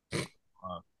 Jesus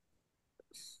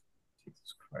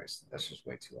Christ, that's just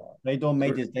way too long. Fedor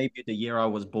made his debut the year I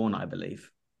was born, I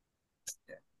believe.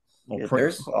 Yeah. Get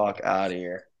the fuck out of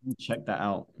here. Check that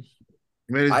out.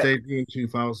 He made his debut in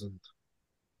 2000.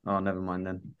 Oh, never mind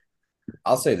then.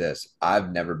 I'll say this: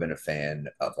 I've never been a fan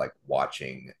of like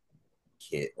watching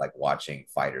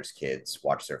fighters' kids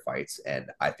watch their fights,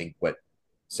 and I think what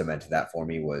cemented that for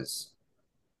me was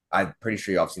I'm pretty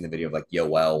sure y'all have seen the video of like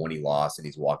Yoel when he lost and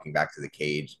he's walking back to the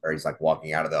cage, or he's like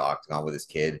walking out of the octagon with his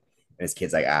kid, and his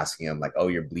kid's like asking him like, "Oh,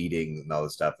 you're bleeding," and all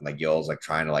this stuff, and like Yoel's like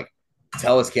trying to like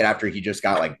tell his kid after he just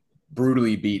got like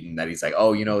brutally beaten that he's like,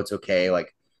 "Oh, it's okay,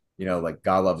 like like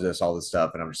God loves us, all this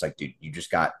stuff," and I'm just like, dude,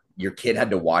 your kid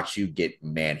had to watch you get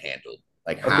manhandled.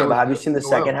 Like, Okay, but have you seen the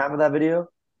second half of that video?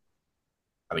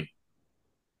 I mean,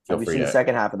 have you seen the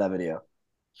second half of that video?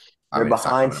 They're it's not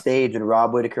behind coming up. stage, and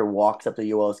Rob Whitaker walks up to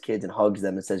Yoel's kids and hugs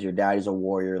them and says, "Your daddy's a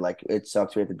warrior. Like it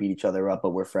sucks, we have to beat each other up, but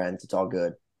we're friends. It's all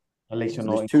good." At least you're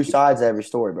There's not. two sides to every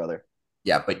story, brother.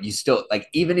 Yeah, but you still like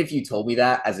even if you told me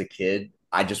that as a kid,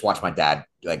 I just watched my dad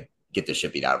like get the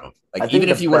shit beat out of him. Like even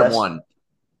if he would have won,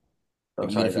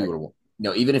 even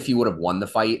if he would have won the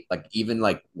fight, like even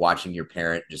like watching your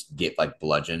parent just get like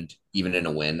bludgeoned, even in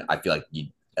a win, I feel like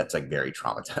that's like very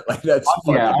traumatizing. Like that's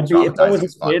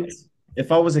traumatizing. If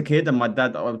I was a kid and I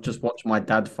would just watch my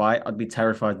dad fight, I'd be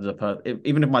terrified of the person.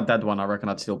 Even if my dad won, I reckon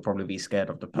I'd still probably be scared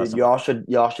of the person. Y'all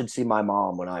should see my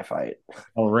mom when I fight.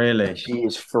 Oh, really? She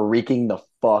is freaking the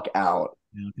fuck out.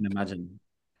 Yeah, I can imagine.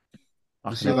 I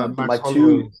was just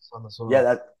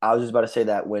about to say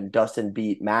that when Dustin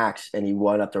beat Max and he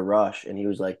went up to Rush and he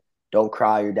was like, "Don't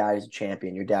cry, your daddy's a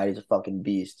champion. Your daddy's a fucking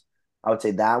beast." I would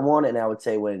say that one, and I would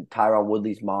say when Tyron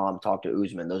Woodley's mom talked to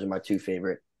Usman. Those are my two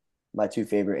favorite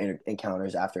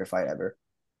encounters after a fight ever.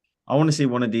 I want to see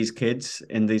one of these kids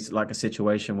in these like a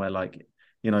situation where like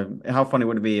how funny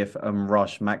would it be if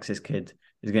Rush, Max's kid,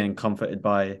 is getting comforted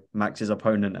by Max's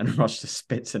opponent and Rush just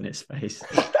spits in his face.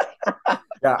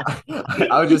 Yeah,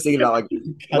 I was just thinking about like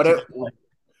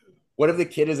what if the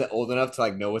kid isn't old enough to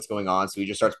like know what's going on, so he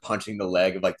just starts punching the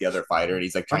leg of like the other fighter, and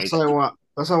he's like trying that's like what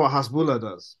Hasbulla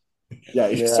does. Yeah,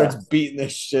 he just starts beating the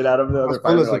shit out of the other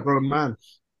fighter. Hasbulla's a grown man.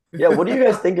 Yeah, what do you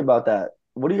guys think about that?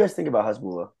 What do you guys think about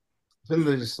Hasbulla? I think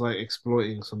they're just like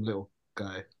exploiting some little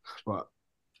guy, but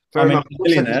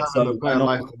billionaire, so better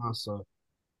life than us. So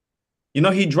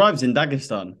he drives in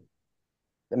Dagestan.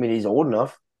 I mean, he's old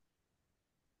enough.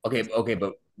 Okay,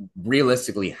 but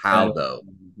realistically, how though?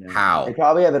 Yeah. How? They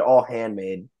probably have it all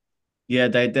handmade. Yeah,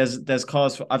 there's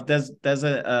cars. There's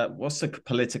a what's the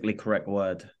politically correct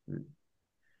word?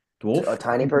 Dwarf? A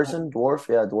tiny person? Dwarf?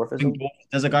 Yeah, dwarfism.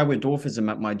 There's a guy with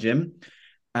dwarfism at my gym,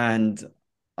 and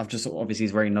I've just obviously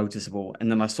he's very noticeable.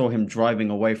 And then I saw him driving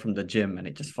away from the gym, and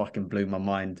it just fucking blew my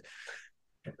mind.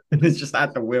 And it's just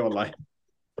at the wheel, like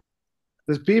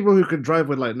there's people who can drive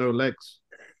with like no legs.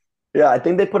 Yeah, I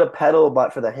think they put a pedal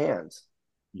but for the hands.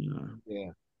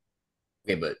 Yeah.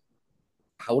 Okay, but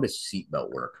how would a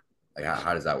seatbelt work? Like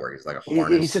how does that work? It's like a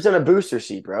harness. He sits in a booster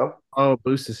seat, bro. Oh,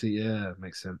 booster seat. Yeah,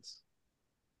 makes sense.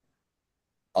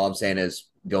 All I'm saying is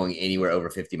going anywhere over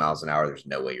 50 miles an hour, there's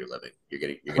no way you're living. You're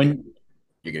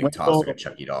getting tossed like a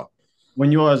Chucky doll.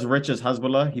 When you're as rich as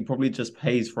Hasbulla, he probably just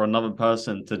pays for another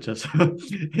person to just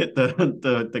hit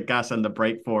the gas and the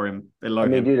brake for him below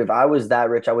him. Dude, if I was that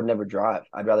rich, I would never drive.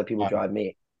 I'd rather people drive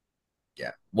me.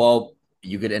 Yeah. Well,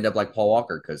 you could end up like Paul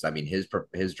Walker because I mean his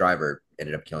driver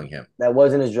ended up killing him. That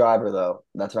wasn't his driver though.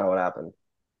 That's not what happened.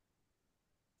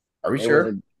 Are we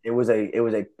sure? It was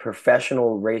a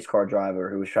professional race car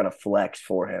driver who was trying to flex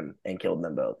for him and killed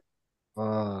them both.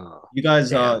 You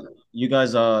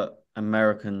guys are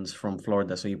Americans from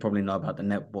Florida, so you probably know about the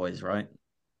Net Boys, right?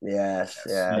 Yes,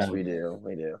 we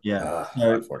do. Yeah,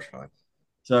 unfortunately.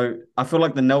 So I feel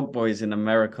like the Nelk Boys in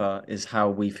America is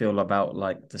how we feel about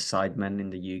like the Sidemen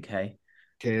in the UK.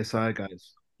 KSI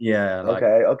guys. Yeah.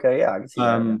 Okay, yeah, I can see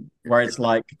that. Where it's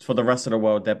like for the rest of the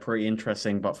world they're pretty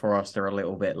interesting, but for us they're a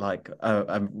little bit like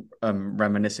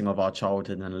reminiscing of our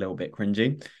childhood and a little bit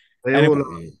cringy. They all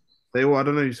I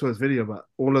don't know if you saw this video, but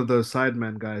all of those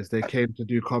Sidemen guys, they came to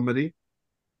do comedy,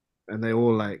 and they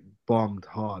all like bombed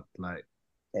hard. Like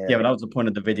Yeah, but that was the point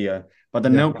of the video. But the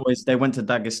Milk Boys, they went to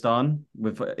Dagestan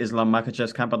with Islam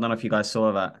Makhachev's camp. I don't know if you guys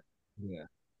saw that. Yeah.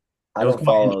 I It was don't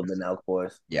quite follow the Nelk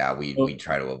boys. Yeah, we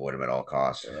try to avoid him at all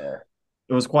costs. Yeah.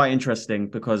 it was quite interesting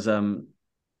because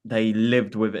they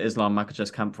lived with Islam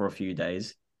Makhachev's camp for a few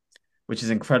days, which is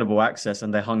incredible access,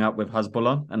 and they hung out with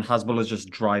Hezbollah, and Hezbollah's just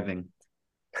driving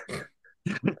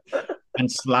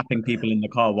and slapping people in the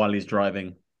car while he's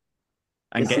driving.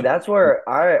 And See, that's where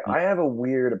I have a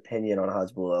weird opinion on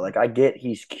Hezbollah. Like, I get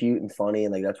he's cute and funny,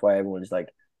 and like that's why everyone's like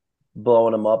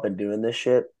blowing him up and doing this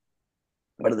shit.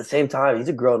 But at the same time, he's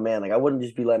a grown man. Like, I wouldn't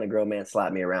just be letting a grown man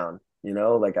slap me around. You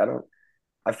know, like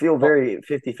I feel very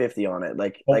 50-50 on it.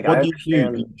 Like what I do you do?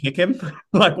 understand. You kick him?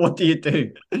 Like, what do you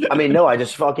do? I mean, no, I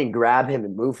just fucking grab him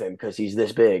and move him because he's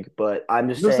this big. But I'm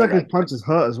just Looks saying, like his punches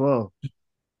hurt as well.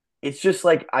 it's just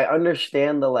like I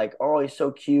understand the like, oh, he's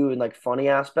so cute and like funny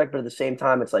aspect, but at the same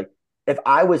time, it's like if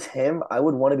I was him, I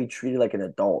would want to be treated like an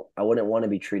adult. I wouldn't want to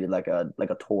be treated like a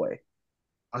toy.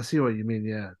 I see what you mean.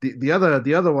 Yeah. The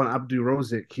other one, Abdul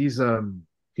Rozik, he's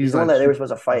He's the one like that they were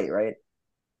supposed to fight, right?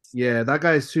 yeah, that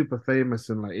guy is super famous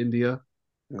in like India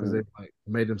because Mm. they like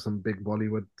made him some big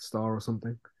Bollywood star or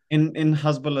something. In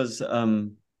Hezbollah's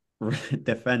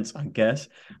defense, I guess,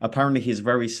 apparently he's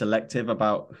very selective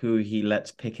about who he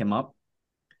lets pick him up.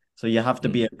 So you have to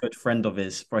be a good friend of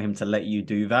his for him to let you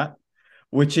do that,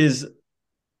 which is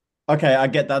okay. I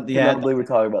get that. I Yeah, cannot believe we're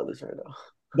talking about this right now.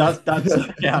 that's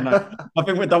yeah. No, I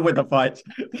think we're done with the fight.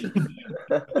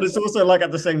 But it's also like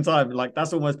at the same time, like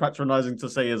that's almost patronizing to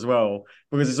say as well,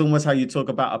 because it's almost how you talk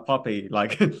about a puppy.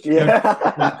 Like, Yeah.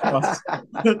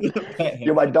 pet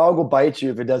him. My dog will bite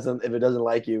you if it doesn't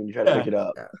like you when you try to pick it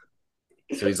up.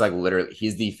 So he's like literally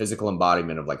he's the physical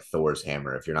embodiment of like Thor's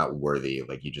hammer. If you're not worthy,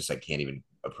 like you just like can't even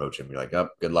approach him. You're like, oh,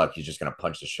 good luck. He's just gonna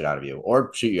punch the shit out of you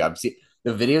or shoot you. I've seen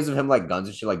the videos of him like guns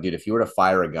and shit. Like, dude, if you were to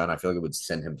fire a gun, I feel like it would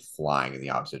send him flying in the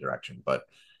opposite direction. But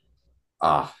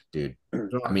dude.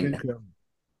 So I mean,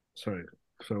 sorry,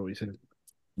 what you said.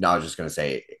 no, I was just gonna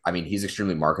say, I mean, he's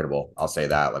extremely marketable. I'll say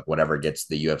that. Like whatever gets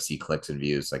the UFC clicks and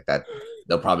views, like that,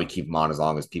 they'll probably keep him on as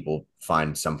long as people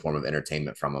find some form of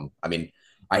entertainment from him. I mean,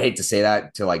 I hate to say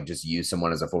that to like just use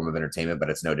someone as a form of entertainment, but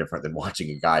it's no different than watching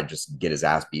a guy just get his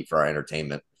ass beat for our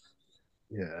entertainment.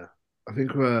 Yeah, I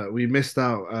think we missed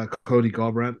out Cody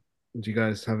Garbrandt. Do you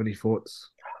guys have any thoughts?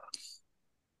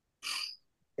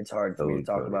 It's hard for me to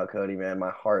talk about Cody, man.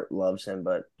 My heart loves him,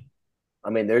 but I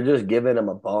mean, they're just giving him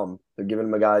a bum. They're giving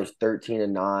him a guy who's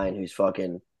 13-9, who's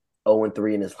fucking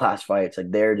 0-3 in his last fight. It's like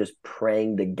they're just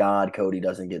praying to God Cody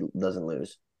doesn't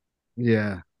lose.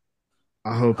 Yeah,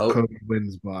 I hope Cody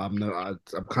wins, but I'm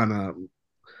kind of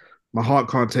my heart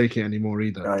can't take it anymore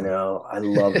either. I know. I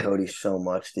love Cody so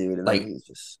much, dude. And like, he's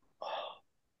just,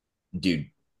 dude,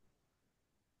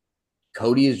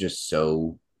 Cody is just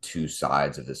so two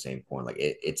sides of the same coin. Like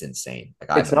it's insane.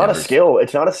 Like it's not a skill.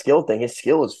 It's not a skill thing. His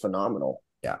skill is phenomenal.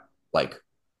 Yeah, like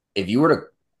if you were to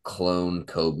clone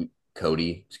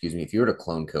Cody, excuse me, if you were to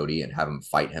clone Cody and have him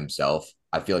fight himself,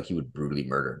 I feel like he would brutally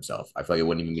murder himself. I feel like it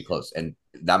wouldn't even be close. And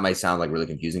that might sound like really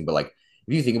confusing, but like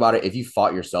if you think about it, if you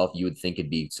fought yourself, you would think it'd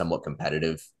be somewhat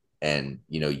competitive and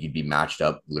you'd be matched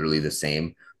up literally the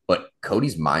same. But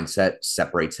Cody's mindset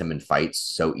separates him in fights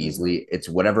so easily. It's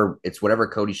whatever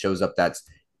Cody shows up that's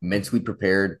mentally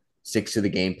prepared, sticks to the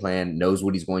game plan, knows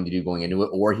what he's going to do going into it,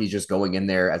 or he's just going in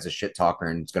there as a shit talker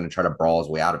and is going to try to brawl his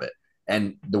way out of it.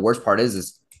 And the worst part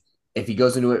is if he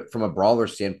goes into it from a brawler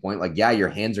standpoint, like, yeah, your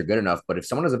hands are good enough, but if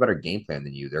someone has a better game plan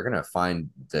than you, they're going to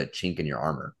find the chink in your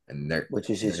armor.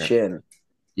 Which is his chin.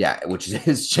 Yeah, which is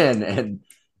his chin. And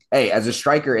hey, as a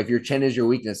striker, if your chin is your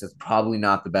weakness, it's probably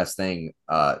not the best thing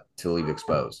to leave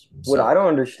exposed. What I don't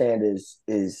understand is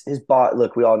his bot.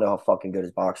 Look, we all know how fucking good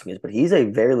his boxing is, but he's a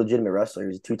very legitimate wrestler.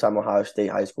 He's a 2-time Ohio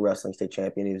State high school wrestling state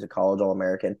champion. He was a college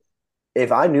All-American.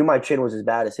 If I knew my chin was as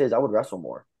bad as his, I would wrestle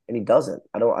more. And he doesn't.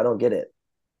 I don't get it.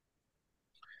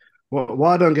 Well, what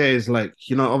I don't get is like,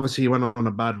 obviously he went on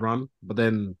a bad run, but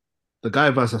then the guy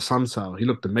versus Sunsao, he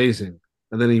looked amazing.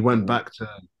 And then he went back to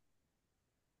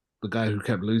the guy who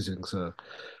kept losing. So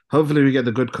hopefully we get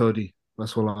the good Cody.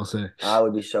 That's all I'll say. I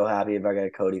would be so happy if I got a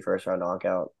Cody first round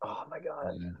knockout. Oh my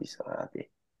God. I'd be so happy.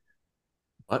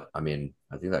 But I mean,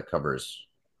 I think that covers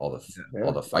all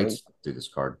the fights through this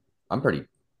card. I'm pretty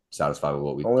satisfied with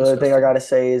what we Only other thing I gotta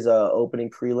say is opening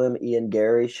prelim, Ian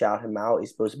Gary, shout him out. He's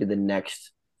supposed to be the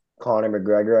next Conor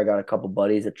McGregor. I got a couple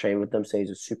buddies that train with him, say he's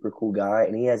a super cool guy,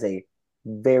 and he has a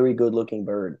very good looking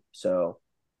bird. So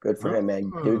good for him,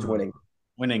 man. Dude's winning.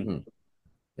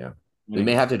 Yeah. We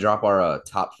may have to drop our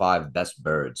top 5 best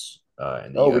birds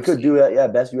in the UFC. We could do that. Yeah,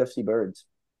 best UFC birds.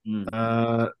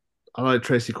 I like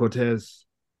Tracy Cortez.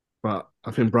 but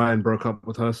I think Brian broke up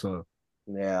with her, so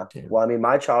Yeah. Well, I mean,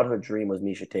 my childhood dream was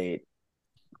Misha Tate.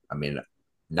 I mean,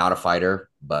 not a fighter,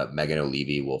 but Megan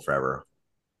O'Leary will forever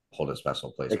hold a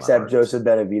special place. Except Joseph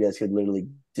Benavidez could literally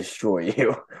destroy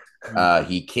you.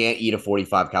 He can't eat a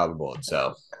 45 caliber bullet.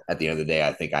 So at the end of the day,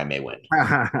 I think I may win.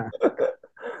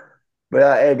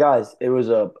 But hey guys, it was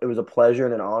a pleasure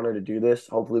and an honor to do this.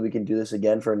 Hopefully we can do this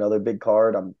again for another big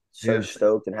card. I'm so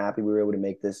stoked and happy we were able to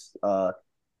make this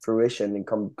fruition and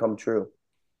come true.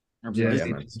 Absolutely.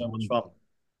 Yeah, It's so much fun.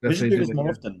 We Definitely should do do this it more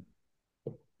again.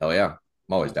 often. Hell yeah.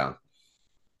 I'm always down.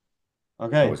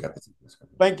 Okay. Always got this.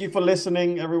 Thank you for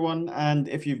listening, everyone. And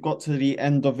if you've got to the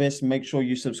end of this, make sure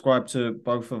you subscribe to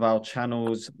both of our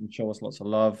channels and show us lots of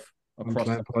love across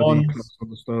the Party, pond. Close on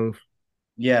the Stove.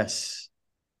 Yes.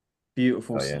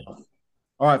 Beautiful Oh, yeah. stuff.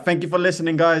 All right. Thank you for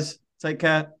listening, guys. Take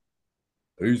care.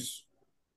 Peace.